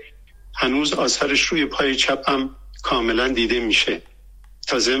گذشته، هنوز آثارش روی پای چپم کاملا دیده میشه.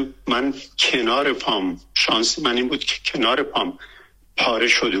 تازه من کنار پام، شانس من این بود که کنار پام پاره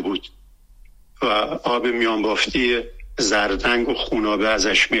شده بود و آب میان بافتی زردنگ و خونابه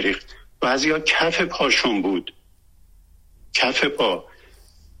ازش میریخت. بعضیا کف پاشون بود، کف پا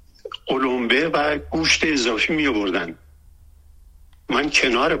قلمبه و گوشت اضافی می آوردن. من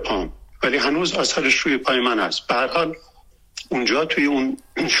کنار پام، ولی هنوز آثارش روی پای من هست. به هر حال اونجا توی اون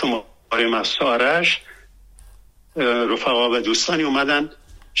شماره مسارش رفقا و دوستانی اومدن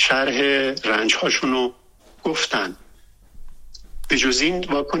شرح رنج هاشون رو گفتن. به جز این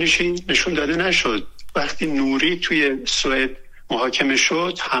واکنشی نشون داده نشد. وقتی نوری توی سوئد محاکمه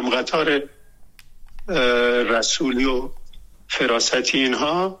شد، همقطار رسولی و فراستی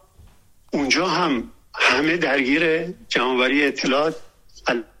اینها، اونجا هم همه درگیر جمع‌آوری اطلاعات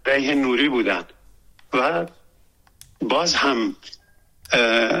علیه نوری بودن و باز هم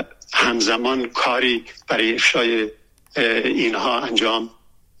همزمان کاری برای افشای اینها انجام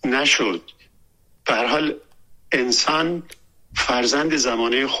نشد. به هر حال انسان فرزند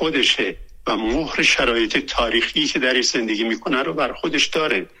زمانه خودشه و مهر شرایط تاریخی که در زندگی میکنه رو بر خودش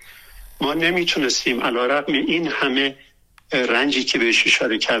داره. ما نمیتونستیم علیرغم این همه رنجی که بهش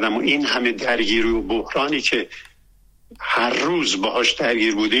اشاره کردم و این همه درگیری و بحرانی که هر روز باهاش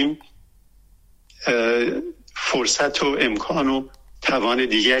درگیر بودیم، فرصت و امکان و توان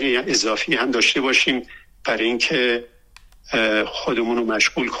دیگری اضافی هم داشته باشیم برای اینکه خودمون رو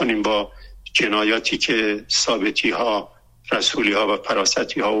مشغول کنیم با جنایاتی که ثابتی ها، رسولی ها و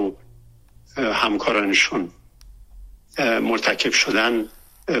فراستی ها و همکارانشون مرتکب شدن،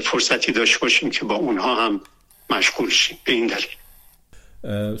 فرصتی داشته باشیم که با اونها هم مشغول شیم. به این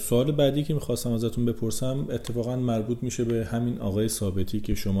دلیل سوال بعدی که میخواستم ازتون بپرسم اتفاقا مربوط میشه به همین آقای ثابتی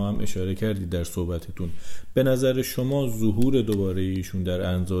که شما هم اشاره کردید در صحبتتون. به نظر شما ظهور دوباره ایشون در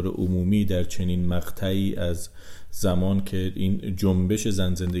انظار عمومی در چنین مقطعی از زمان که این جنبش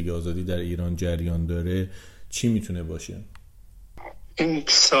زن زندگی آزادی در ایران جریان داره چی میتونه باشه؟ این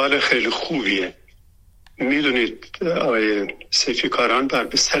سوال خیلی خوبیه. میدونید آقای سیفیکاران بر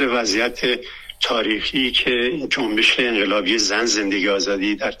بستر وضعیت تاریخی که جنبش انقلابی زن زندگی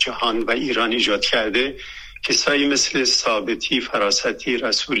آزادی در جهان و ایران ایجاد کرده، کسایی مثل ثابتی، فراستی،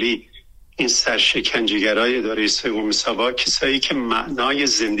 رسولی، این سرشکنجه‌گرای اداره سوم سبا، کسایی که معنای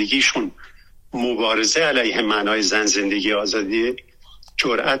زندگیشون مبارزه علیه معنای زن زندگی آزادی،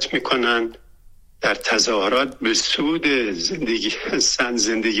 جرأت میکنن در تظاهرات به سود زن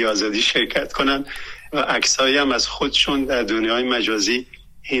زندگی آزادی شرکت کنن و عکسایی هم از خودشون در دنیای مجازی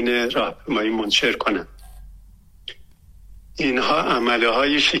این راهپیمایی منتشر کنن. اینها عمله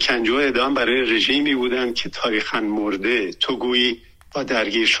های شکنجه و اعدام برای رژیمی بودن که تاریخاً مرده. تو گویی با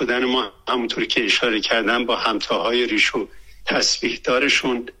درگیر شدن ما، همونطور که اشاره کردم، با همتاهای ریش و تسبیح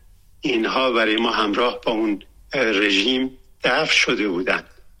دارشون، اینها برای ما همراه با اون رژیم دفن شده بودن.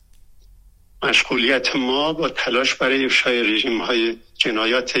 مشغولیت ما با تلاش برای افشای رژیم‌های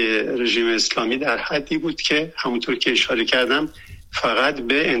جنایات رژیم اسلامی در حدی بود که همونطور که اشاره کردم فقط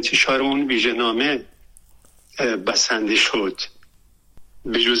به انتشار اون ویژه‌نامه بسنده شد.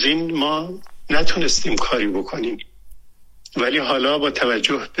 به جز این ما نتونستیم کاری بکنیم. ولی حالا با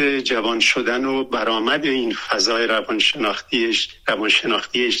توجه به جوان شدن و برآمد این فضای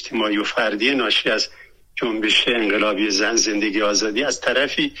روانشناختی اجتماعی و فردی ناشی از جنبش انقلابی زن زندگی آزادی از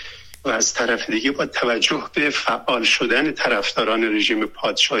طرفی و از طرف دیگه با توجه به فعال شدن طرفداران رژیم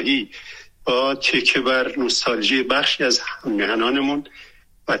پادشاهی، با تکیه بر نوستالژی بخشی از هممیهنانمون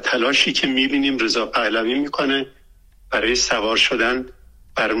و تلاشی که میبینیم رضا پهلوی میکنه برای سوار شدن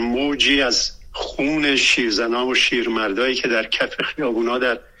بر موجی از خون شیرزنان و شیرمردایی که در کف خیابونا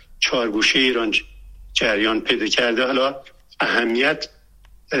در چهارگوشه ایران جریان پیدا کرده، حالا اهمیت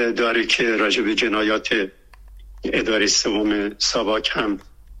داره که راجع به جنایات اداره سوم ساواک هم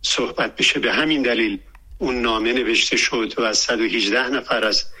صحبت بشه. به همین دلیل اون نامه نوشته شد و از 118 نفر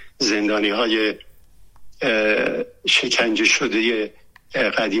از زندانی های شکنجه شده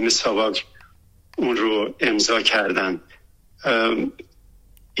قدیم ساواک اون رو امضا کردن.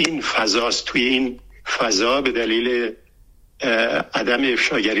 این فضاست. توی این فضا به دلیل عدم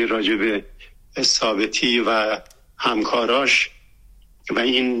افشاگری راجع به ثابتی و همکاراش و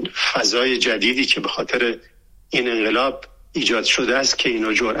این فضای جدیدی که به خاطر این انقلاب ایجاد شده است که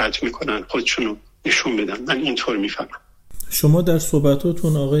اینا جرأت میکنن خودشونو نشون بدن. من اینطور میفهمم. شما در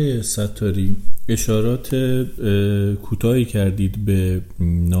صحبتاتون آقای ستاری اشارات کوتاهی کردید به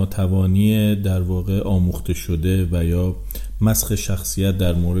ناتوانی در واقع آموخته شده و یا مسخ شخصیت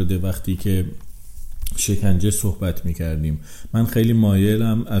در مورد وقتی که شکنجه صحبت می‌کردیم. من خیلی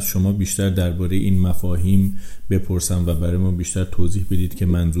مایلم از شما بیشتر درباره این مفاهیم بپرسم و برای ما بیشتر توضیح بدید که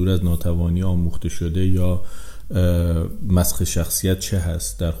منظور از ناتوانی آموخته شده یا مسخ شخصیت چه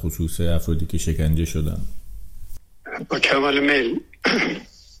هست در خصوص افرادی که شکنجه شدن. با کمال میل.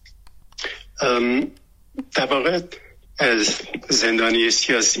 در واقع زندانی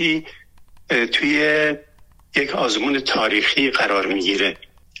سیاسی توی یک آزمون تاریخی قرار میگیره،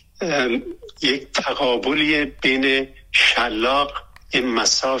 یک تقابلی بین شلاق،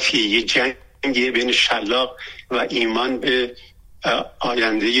 مسافی، یک جنگی بین شلاق و ایمان به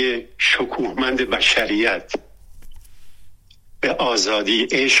آینده شکوهمند بشریت، به آزادی،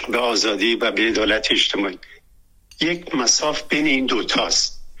 عشق به آزادی و به عدالت اجتماعی. یک مساف بین این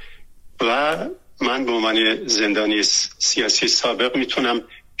دوتاست و من به عنوان زندانی سیاسی سابق میتونم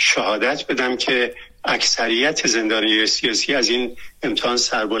شهادت بدم که اکثریت زندانیان سیاسی از این امتحان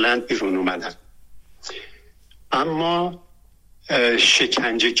سربلند بیرون اومدن. اما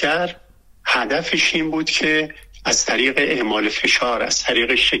شکنجهگر هدفش این بود که از طریق اعمال فشار، از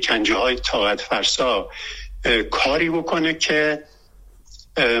طریق شکنجه های طاقت فرسا کاری بکنه که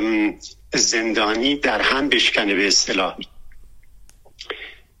زندانی در هم بشکنه، به اصطلاح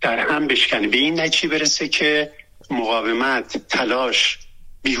در هم بشکنه، به این نتیجه برسه که مقاومت، تلاش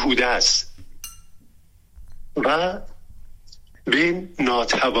بیهوده است و به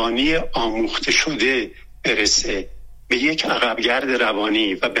ناتوانی آموخته شده برسه، به یک عقبگرد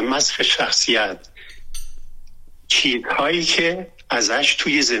روانی و به مسخ شخصیت، چیزهایی که ازش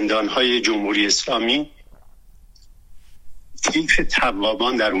توی زندانهای جمهوری اسلامی طیف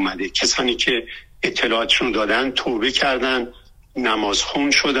توابان در اومده. کسانی که اطلاعاتشون دادن توبه کردن،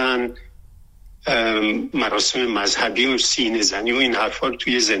 نمازخون شدن، مراسم مذهبی و سینه زنی و این حرفا رو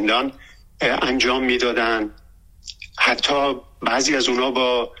توی زندان انجام میدادن. حتی بعضی از اونا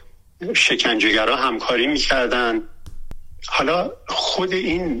با شکنجهگرها همکاری میکردن. حالا خود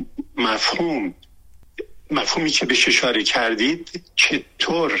این مفهومی که بهش اشاره کردید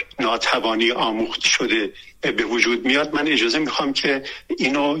چطور ناتوانی آموخته شده به وجود میاد، من اجازه میخوام که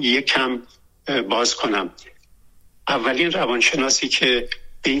اینو یکم باز کنم. اولین روانشناسی که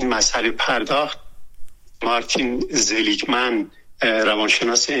به این مسئله پرداخت مارتین زلیگمن،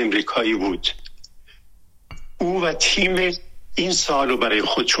 روانشناس امریکایی بود. او و تیم این سوال رو برای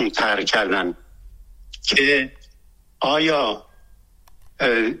خودشون طرح کردن که آیا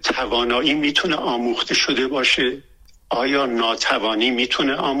توانایی میتونه آموخته شده باشه؟ آیا ناتوانی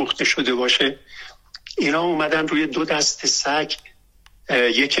میتونه آموخته شده باشه؟ اینا اومدن روی 2 دست سگ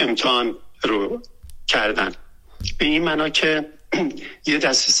یک امتحان رو کردن، به این معنا که یه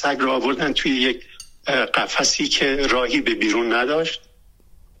دست سگ رو آوردن توی یک قفسی که راهی به بیرون نداشت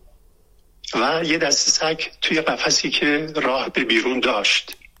و یه دست سگ توی قفسی که راه به بیرون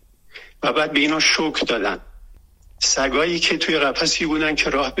داشت و بعد به اینا شوک دادن. سگایی که توی قفسی بودن که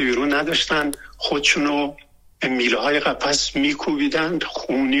راه به بیرون نداشتن خودشونو میله های قفس میکوبیدن،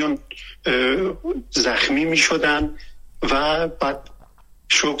 خونی و زخمی میشدن و بعد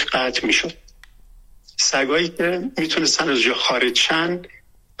شوک قطع میشد. سگایی که میتونستن از جا خارج شن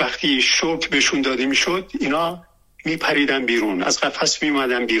وقتی شوک بهشون داده میشد اینا میپریدن بیرون، از قفس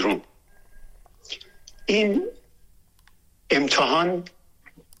میمدن بیرون. این امتحان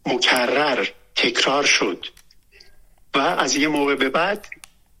مکرر تکرار شد و از یه موقع به بعد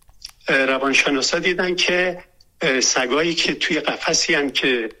روانشناسا دیدن که سگایی که توی قفسی هن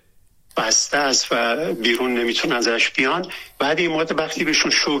که بسته است و بیرون نمیتونن ازش بیان، بعد این مدت وقتی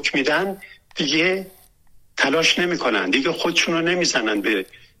بهشون شوک میدن دیگه تلاش نمیکنن، دیگه خودشون رو نمیزنن به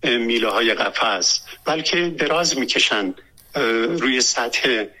میله های قفس، بلکه دراز میکشن روی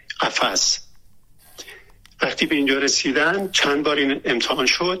سطح قفس. وقتی به اینجا رسیدن چند بار این امتحان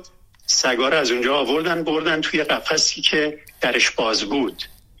شد، سگا رو از اونجا آوردن بردن توی قفسی که درش باز بود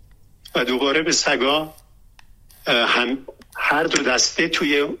و دوباره به سگا هم هر 2 دسته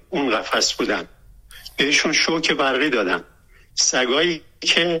توی اون قفس بودن، بهشون شوک برقی دادن. سگایی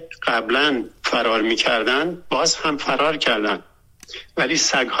که قبلا فرار میکردن باز هم فرار کردن، ولی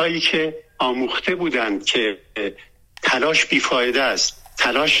سگهایی که آموخته بودن که تلاش بیفایده است،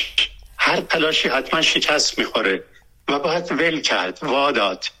 هر تلاشی حتما شکست میخوره و باید ول کرد،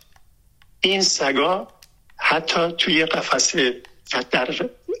 واداد، این سگا حتی توی قفس در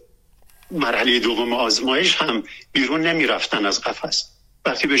مرحله دوم آزمایش هم بیرون نمی رفتن از قفس.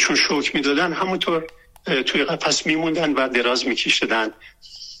 وقتی بهشون شوک می دادن همونطور توی قفس می موندن و دراز می کشیدن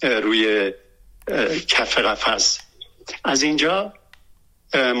روی کف قفس. از اینجا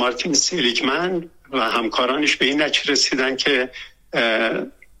مارتین سلیگمن و همکارانش به این نتیجه رسیدن که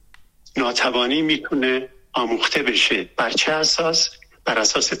ناتوانی میتونه آموخته بشه. بر چه اساس؟ بر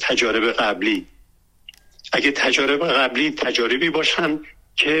اساس تجارب قبلی. اگه تجارب قبلی تجاربی باشن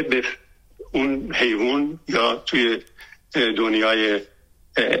که به اون حیوان یا توی دنیای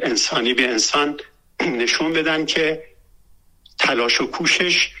انسانی به انسان نشون بدن که تلاش و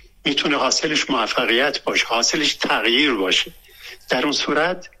کوشش میتونه حاصلش موفقیت باشه، حاصلش تغییر باشه، در اون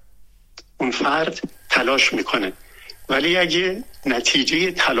صورت اون فرد تلاش میکنه. ولی اگه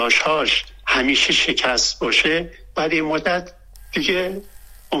نتیجه تلاشهاش همیشه شکست باشه، بعد این مدت دیگه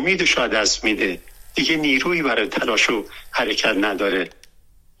امیدش از دست میده، دیگه نیرویی برای تلاش و حرکت نداره.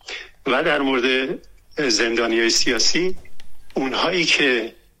 و در مورد زندانیای سیاسی، اونهایی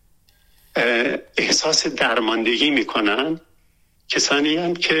که احساس درماندگی میکنن کسانی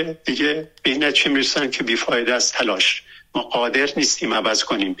هستند که دیگه به این نتیجه میرسن که بیفایده از تلاش، ما قادر نیستیم عوض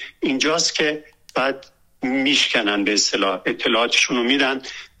کنیم. اینجاست که بعد میشکنن، به اصطلاح اطلاعاتشون رو میدن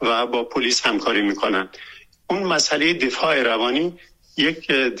و با پلیس همکاری میکنن. اون مسئله دفاع روانی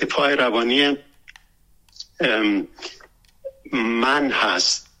یک دفاع روانی من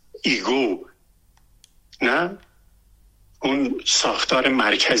هست، ایگو، نه اون ساختار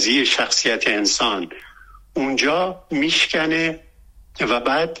مرکزی شخصیت انسان اونجا میشکنه و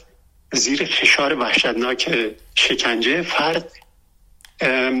بعد زیر فشار وحشتناک شکنجه فرد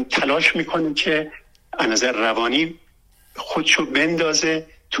تلاش میکنه که از نظر روانی خودشو بندازه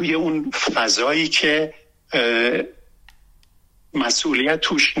توی اون فضایی که مسئولیت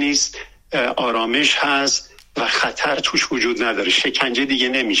توش نیست، آرامش هست و خطر توش وجود نداره، شکنجه دیگه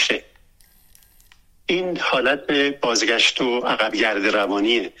نمیشه. این حالت بازگشت و عقبگرد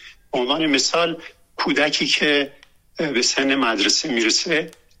روانیه. به عنوان مثال کودکی که به سن مدرسه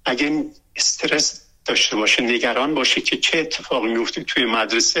میرسه اگه استرس داشته باشه، نگران باشه که چه اتفاقی میفته توی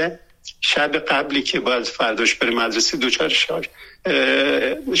مدرسه، شب قبلی که باید فرداش بره مدرسه دوچار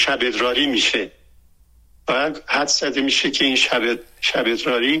شب ادراری میشه و حد زده میشه که این شب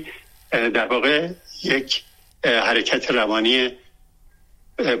ادراری در واقع یک حرکت روانی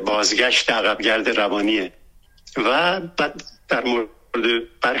بازگشت عقبگرد روانیه. و بعد در مورد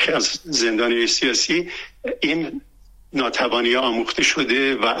برخی از زندانیان سیاسی این ناتوانی آموخته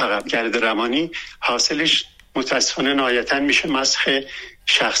شده و عقبگرد روانی حاصلش متاسفانه نهایتاً میشه مسخ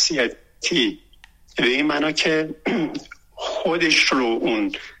شخصیتی، به این معنا که خودش رو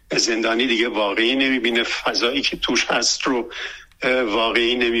اون زندانی دیگه واقعی نمیبینه، فضایی که توش هست رو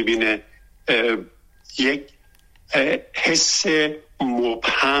واقعی نمیبینه، یک حس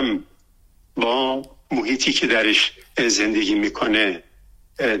مبهم با محیطی که درش زندگی میکنه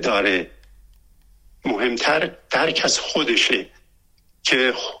داره. مهمتر درک از خودشه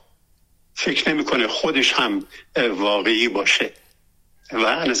که فکر نمیکنه خودش هم واقعی باشه و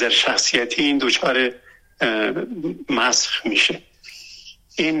از نظر شخصیتی این دچار مسخ میشه.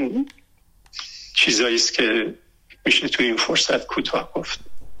 این چیزایی است که میشه توی این فرصت کوتاه گفت.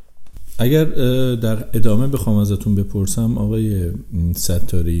 اگر در ادامه بخوام ازتون بپرسم آقای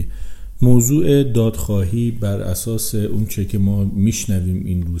ستاری، موضوع دادخواهی بر اساس اون چه که ما میشنویم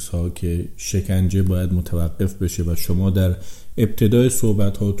این روزها که شکنجه باید متوقف بشه و شما در ابتدای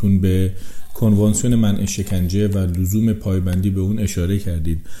صحبت هاتون به کنوانسیون منع شکنجه و لزوم پایبندی به اون اشاره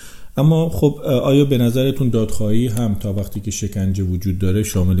کردید، اما خب آیا به نظرتون دادخواهی هم تا وقتی که شکنجه وجود داره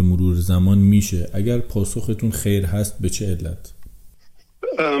شامل مرور زمان میشه؟ اگر پاسختون خیر هست به چه علت؟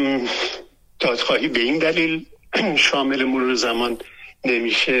 دادخواهی به این دلیل شامل مرور زمان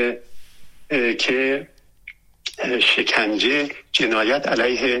نمیشه که شکنجه جنایت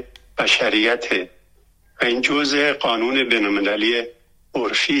علیه بشریته و این جزء قانون بین‌المللی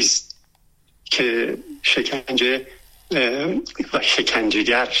عرفی است که شکنجه و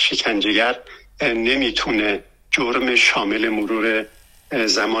شکنجهگر نمیتونه جرم شامل مرور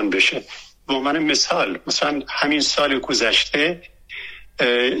زمان بشه. به عنوان مثلا همین سال گذشته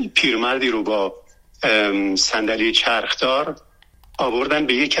پیرمردی رو با صندلی چرخدار آوردن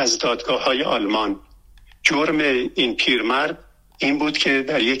به یکی از دادگاه‌های آلمان. جرم این پیرمرد این بود که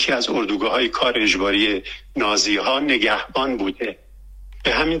در یکی از اردوگاه‌های کار اجباری نازی‌ها نگهبان بوده.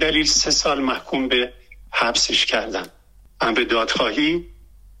 به همین دلیل 3 سال محکوم به حبسش کردن. امر دادخواهی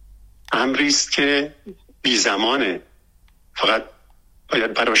امری است که بی زمانه، فقط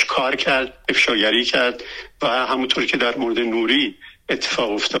باید براش کار کرد، افشاگری کرد و همونطور که در مورد نوری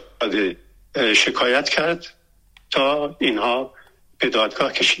اتفاق افتاده شکایت کرد تا اینها به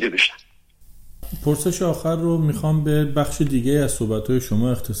دادگاه کشیده بشن. پرسش آخر رو میخوام به بخش دیگه از صحبت‌های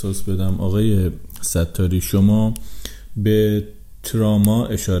شما اختصاص بدم. آقای ستاری، شما به تراما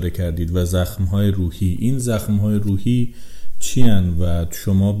اشاره کردید و زخم‌های روحی. این زخم‌های روحی چی هن و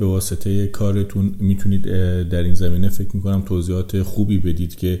شما به واسطه کارتون میتونید در این زمینه فکر میکنم توضیحات خوبی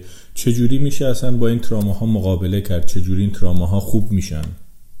بدید که چجوری میشه اصلا با این تراماها مقابله کرد، چجوری این تراماها خوب میشن؟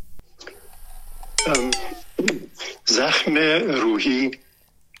 زخم روحی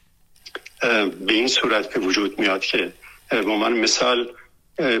به این صورت به وجود میاد که به عنوان مثال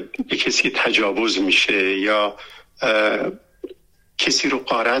کسی تجاوز میشه یا کسی رو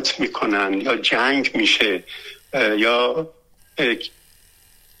غارت میکنن یا جنگ میشه یا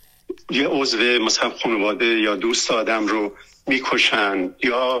یه عضو مثلا خانواده یا دوست آدم رو میکشن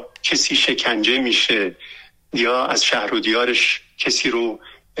یا کسی شکنجه میشه یا از شهر و دیارش کسی رو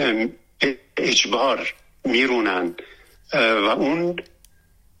اجبار میرونن و اون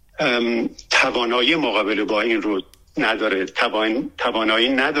توانایی مقابله با این رو نداره، توانایی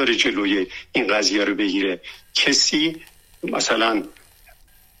نداره جلوی این قضیه رو بگیره. کسی مثلا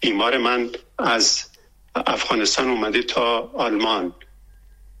بیمار من از افغانستان اومده تا آلمان،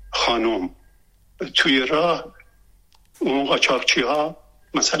 خانم توی راه اون قاچاقچی ها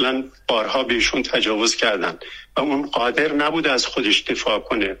مثلا بارها بهشون تجاوز کردن و اون قادر نبوده از خودش دفاع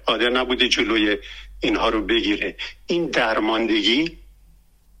کنه، قادر نبوده جلوی اینها رو بگیره. این درماندگی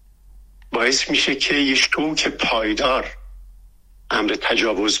باعث میشه که یه شوک پایدار امر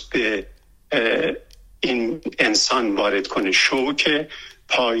تجاوز به این انسان وارد کنه، شوک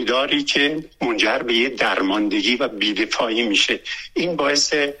پایداری که منجر به یه درماندگی و بی‌دفاعی میشه. این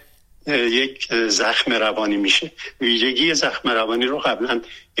باعث یک زخم روانی میشه. ویژگی زخم روانی رو قبلا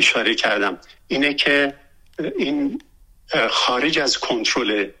اشاره کردم، اینه که این خارج از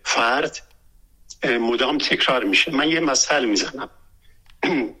کنترل فرد مدام تکرار میشه. من یه مثال میزنم.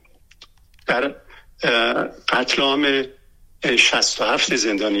 در قتل عام 67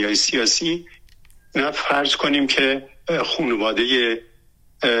 زندانیای سیاسی فرض کنیم که خانواده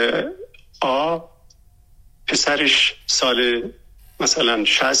آ پسرش سال مثلا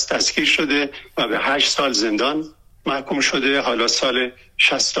 60 دستگیر شده و به 8 سال زندان محکوم شده. حالا سال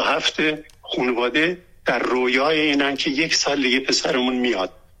 67 خانواده در رویای اینن که 1 سال دیگه پسرمون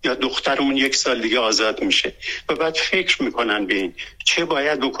میاد یا دخترمون 1 سال دیگه آزاد میشه و بعد فکر میکنن به این چه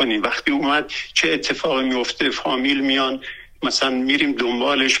باید بکنیم. وقتی اومد چه اتفاقی میفته، فامیل میان، مثلا میریم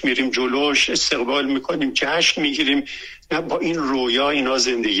دنبالش، میریم جلوش، استقبال میکنیم، جشن میگیریم. نه، با این رویا اینا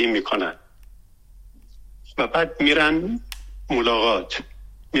زندگی میکنن و بعد میرن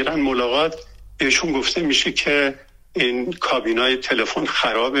ملاقات بهشون گفته میشه که این کابینای تلفن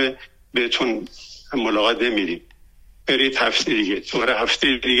خرابه، بهتون ملاقات نمیدیم، برید هفته دیگه، دوباره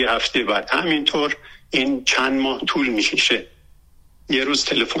هفته دیگه، هفته بعد. همینطور این چند ماه طول میکشه. یه روز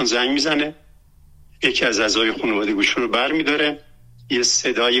تلفن زنگ میزنه، یکی از اعضای خانواده گوشی رو برمیداره، یه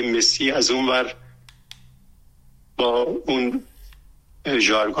صدای مسی از اون ور با اون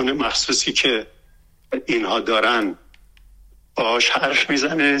ژارگون مخصوصی که اینها دارن باهاش حرف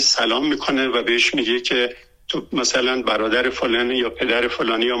میزنه، سلام میکنه و بهش میگه که تو مثلا برادر فلانی یا پدر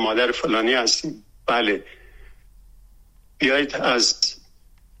فلانی یا مادر فلانی هستی؟ بله. بیایید از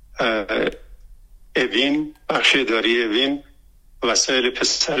اوین، بخش اداری اوین، وسایل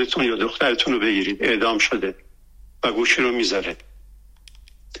پسرتون یا دخترتون رو بگیرید، اعدام شده، و گوشی رو میذاره.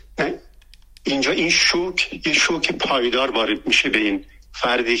 اینجا این یه شوک پایدار وارد میشه به این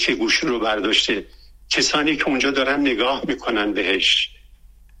فردی که گوشی رو برداشته. کسانی که اونجا دارن نگاه میکنن بهش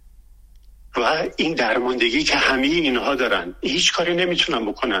و این درماندگی که همه اینها دارن، هیچ کاری نمیتونن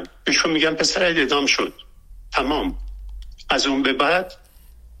بکنن. بهشون میگن پسرت اعدام شد، تمام. از اون به بعد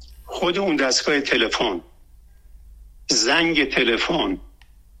خود اون دستگاه تلفن، زنگ تلفن،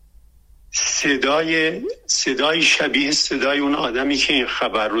 صدای شبیه صدای اون آدمی که این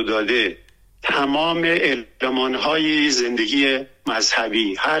خبر رو داده، تمام المانهای زندگی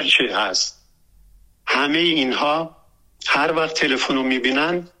مذهبی، هر چه هست، همه اینها هر وقت تلفن رو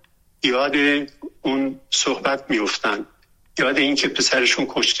میبینن یاد اون صحبت میفتن، یاد این که پسرشون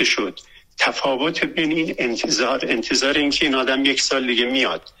کشته شد. تفاوت بین این انتظار این که این آدم 1 سال دیگه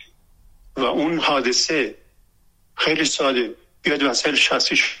میاد و اون حادثه خیلی ساده، بیاد وسایل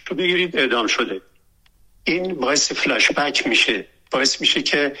شخصیش رو بگیرید، اعدام شده. این باعث فلش بک میشه، باعث میشه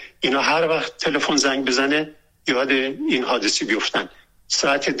که اینا هر وقت تلفن زنگ بزنه یاد این حادثه بیفتن.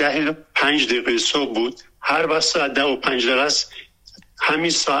 ساعت 10:05 صبح بود، هر وقت ساعت 10:05 است، همین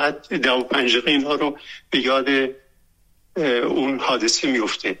ساعت 10:05 اینها رو به یاد اون حادثه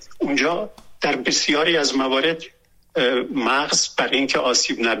میفته. اونجا در بسیاری از موارد مغز برای اینکه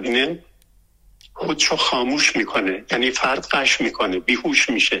آسیب نبینه خودشو خاموش میکنه، یعنی فرد قش میکنه، بیهوش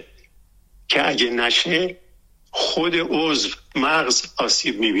میشه که اگه نشه خود عضو مغز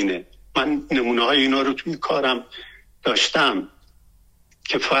آسیب میبینه. من نمونه های اینا رو توی کارم داشتم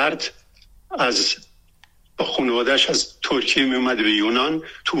که فرد با خانواده‌اش از ترکیه میومده به یونان،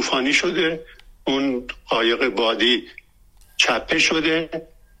 طوفانی شده، اون قایق بادی چپه شده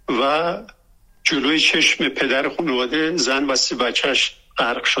و جلوی چشم پدر خانواده زن و 3 بچهش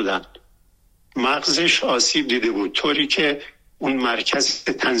غرق شدن. مغزش آسیب دیده بود، طوری که اون مرکز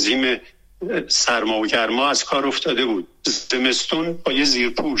تنظیم سرما و گرما از کار افتاده بود. زمستون با یه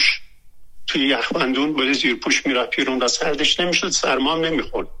زیرپوش توی یخبندون با یه زیرپوش میرفت بیرون و سردش نمیشد، سرما هم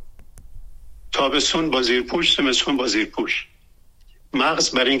نمیخورد. تابستون با زیرپوش، زمستون با زیرپوش.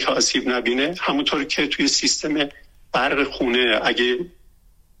 مغز برای اینکه آسیب نبینه، همونطور که توی سیستم برق خونه اگه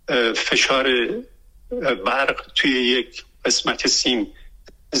فشار برق توی یک قسمت سیم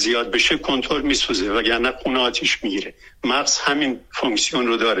زیاد بشه کنترل میسوزه، وگرنه خونه آتیش میگیره. مغز همین فونکسیون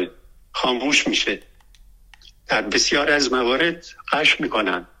رو داره، خاموش میشه. در بسیار از موارد قش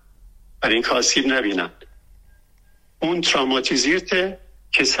میکنن برای اینکه آسیب نبینن. اون تراماتیزیرت،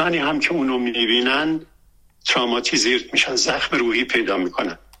 کسانی هم که اونو میبینن تراماتیزیرت میشن، زخم روحی پیدا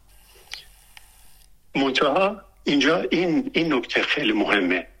میکنن. منتها اینجا این نکته خیلی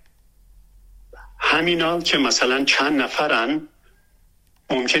مهمه. همینا که مثلا چند نفرن،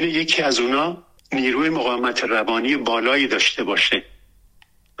 ممکنه یکی از اونا نیروی مقاومت روانی بالایی داشته باشه،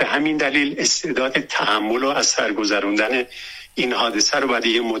 به همین دلیل استعداد تحمل و اثر گذروندن این حادثه رو بعد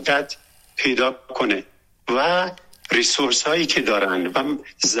یه مدت پیدا کنه و ریسورس هایی که دارن و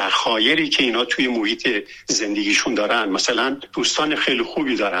ذخایری که اینا توی محیط زندگیشون دارن، مثلا دوستان خیلی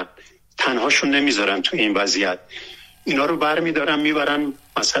خوبی دارن، تنهاشون نمیذارن توی این وضعیت، اینا رو برمیدارن میبرن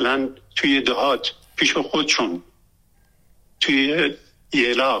مثلا توی دهات پیش خودشون، توی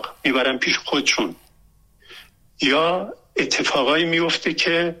یلاق میبرن پیش خودشون، یا اتفاقایی میفته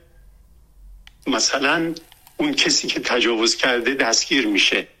که مثلا اون کسی که تجاوز کرده دستگیر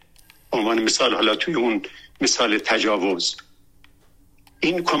میشه، به عنوان مثال حالا توی اون مثال تجاوز،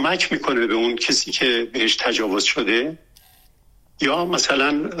 این کمک میکنه به اون کسی که بهش تجاوز شده، یا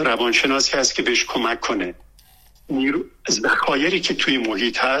مثلا روانشناسی هست که بهش کمک کنه. ذخایری که توی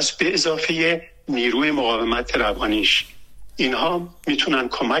محیط هست به اضافه نیروی مقاومت روانیش، اینها میتونن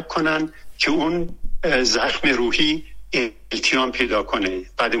کمک کنن که اون زخم روحی التیام پیدا کنه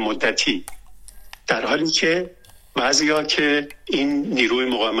بعد مدتی، در حالی که بعضیا که این نیروی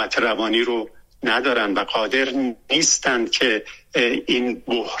مقاومت روانی رو ندارن و قادر نیستند که این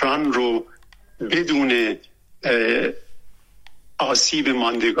بحران رو بدون آسیب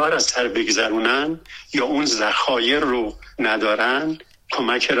ماندگار از سر بگذرونن، یا اون ذخایر رو ندارن،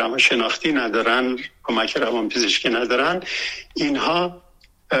 کمک روانشناختی ندارن، کمک روانپزشکی ندارن، اینها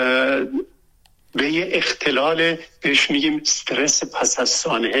به یه اختلال بهش میگیم استرس پس از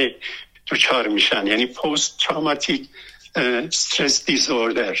سانحه دچار میشن، یعنی پست تروماتیک استرس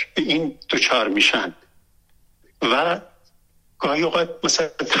دیزوردر، به این دچار میشن و گاهی اوقات مثلا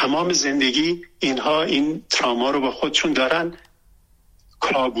تمام زندگی اینها این تراما رو با خودشون دارن،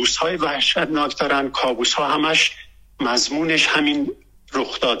 کابوس‌های وحشتناک دارن، کابوس‌ها همش مضمونش همین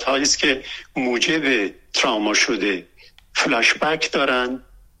رخدادهایی است که موجب تراما شده، فلاش بک دارن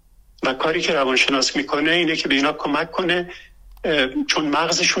و کاری که روانشناس میکنه اینه که به اینا کمک کنه، چون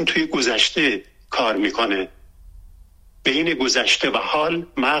مغزشون توی گذشته کار میکنه، بین گذشته و حال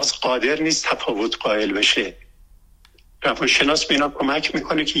مغز قادر نیست تفاوت قائل بشه، روانشناس به اینا کمک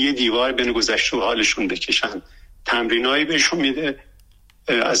میکنه که یه دیوار بین گذشته و حالشون بکشن، تمرینایی بهشون میده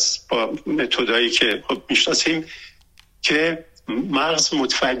با متدایی که خب میشناسیم که مغز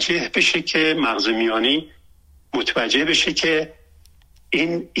متوجه بشه، که مغز میانی متوجه بشه که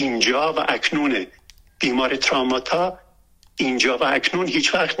اینجا و اکنونه. بیمار تراماتا اینجا و اکنون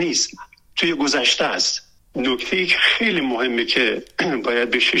هیچ وقت نیست، توی گذشته است. نکته که خیلی مهمه که باید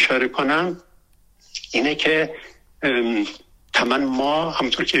بهش اشاره کنم اینه که ما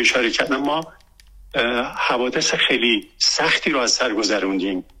همونطور که اشاره کردم ما حوادث خیلی سختی رو از سر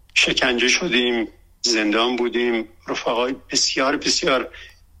گذروندیم، شکنجه شدیم، زندان بودیم، رفقای بسیار بسیار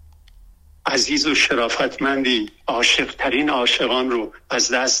عزیز و شرافتمندی، عاشق ترین عاشقان رو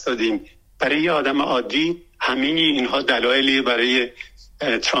از دست دادیم. برای یه آدم عادی همه اینها دلایلی برای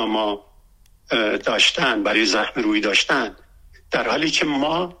تراما داشتن، برای زخم روحی داشتن، در حالی که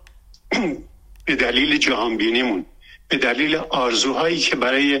ما به دلیل جهانبینیمون، به دلیل آرزوهایی که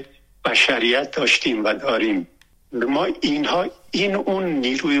برای بشریت داشتیم و داریم، ما این اون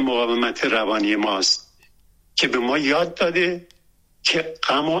نیروی مقاومت روانی ماست که به ما یاد داده که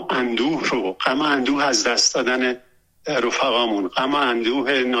غم و اندوه از دست دادن رفقامون، غم و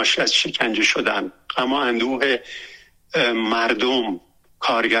اندوه ناشی از شکنجه شدن، غم و اندوه مردم،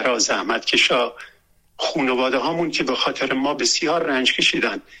 کارگرها، زحمتکشا، خانواده هامون که به خاطر ما بسیار رنج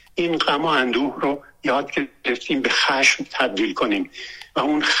کشیدن، این غم و اندوه رو یاد گرفتیم به خشم تبدیل کنیم و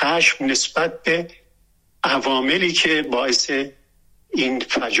اون خشم نسبت به عواملی که باعث این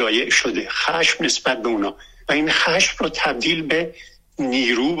فجایع شده، خشم نسبت به اونا، و این خشم رو تبدیل به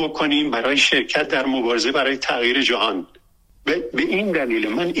نیرو بکنیم برای شرکت در مبارزه برای تغییر جهان. به این دلیل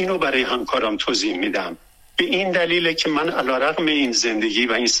من اینو برای همکارام توضیح میدم. به این دلیله که من علیرغم این زندگی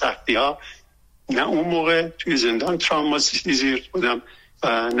و این سختی ها، نه اون موقع توی زندان تراماتیزیر بودم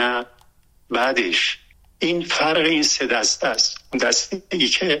و نه بعدش. این فرق این سه دسته است. دستی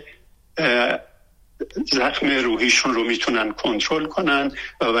که زخم روحیشون رو میتونن کنترل کنن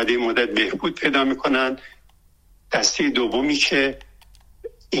و بعد مدت بهبود پیدا میکنن. دسته دومی که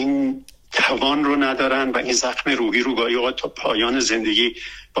این توان رو ندارن و این زخم روحی رو گاهی اوقات تا پایان زندگی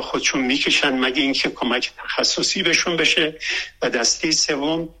با خودشون میکشن مگه اینکه کمک تخصصی بهشون بشه. و دسته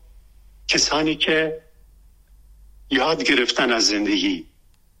سوم کسانی که یاد گرفتن از زندگی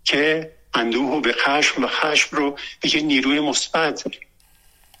که اندوه و به خشم و خشم رو به یه نیروی مثبت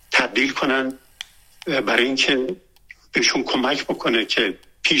تبدیل کنن برای اینکه بهشون کمک بکنه که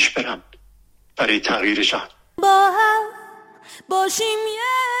پیش برن. برای تغییر جهان. با هم باشیم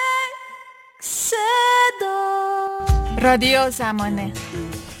یک صدا، رادیو زمانه.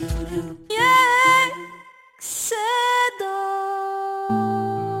 یک